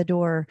open the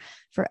door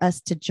for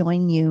us to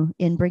join you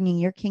in bringing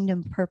your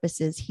kingdom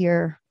purposes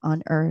here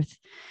on earth.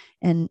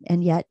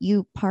 And yet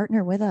you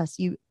partner with us.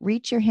 You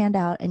reach your hand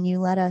out and you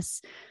let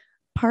us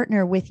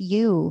partner with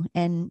you,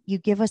 and you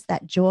give us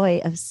that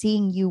joy of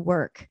seeing you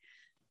work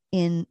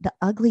in the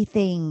ugly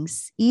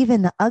things,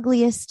 even the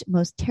ugliest,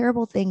 most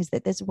terrible things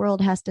that this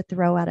world has to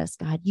throw at us.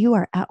 God, you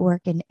are at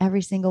work in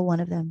every single one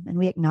of them. And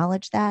we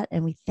acknowledge that,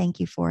 and we thank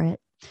you for it,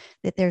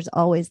 that there's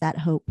always that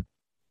hope.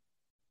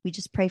 We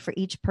just pray for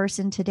each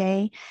person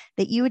today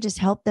that you would just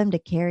help them to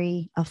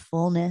carry a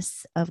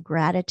fullness of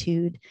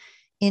gratitude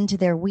into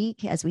their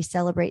week as we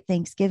celebrate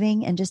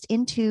Thanksgiving, and just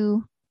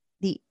into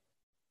the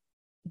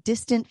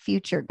distant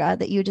future, God,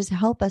 that you just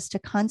help us to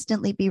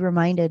constantly be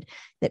reminded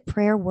that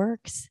prayer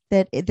works,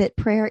 that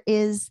prayer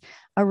is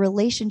a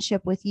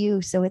relationship with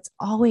you. So it's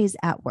always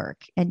at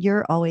work, and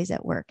you're always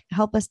at work.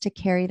 Help us to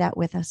carry that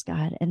with us,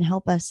 God, and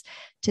help us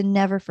to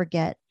never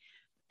forget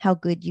how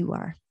good you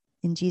are.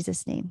 In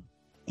Jesus' name,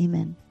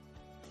 amen.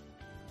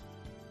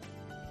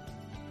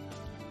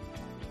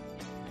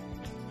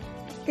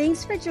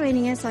 Thanks for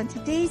joining us on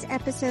today's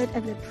episode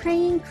of the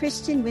Praying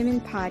Christian Women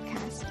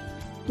podcast.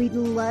 We'd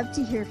love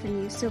to hear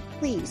from you, so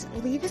please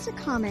leave us a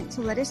comment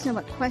to let us know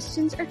what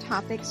questions or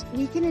topics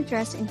we can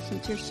address in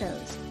future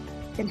shows.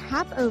 Then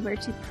hop over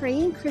to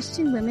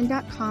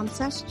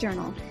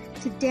prayingchristianwomen.com/journal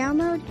to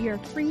download your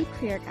free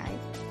prayer guide.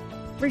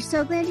 We're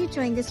so glad you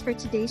joined us for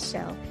today's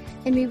show,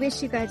 and we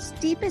wish you God's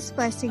deepest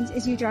blessings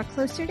as you draw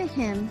closer to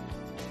Him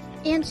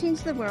and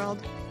change the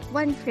world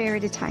one prayer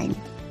at a time.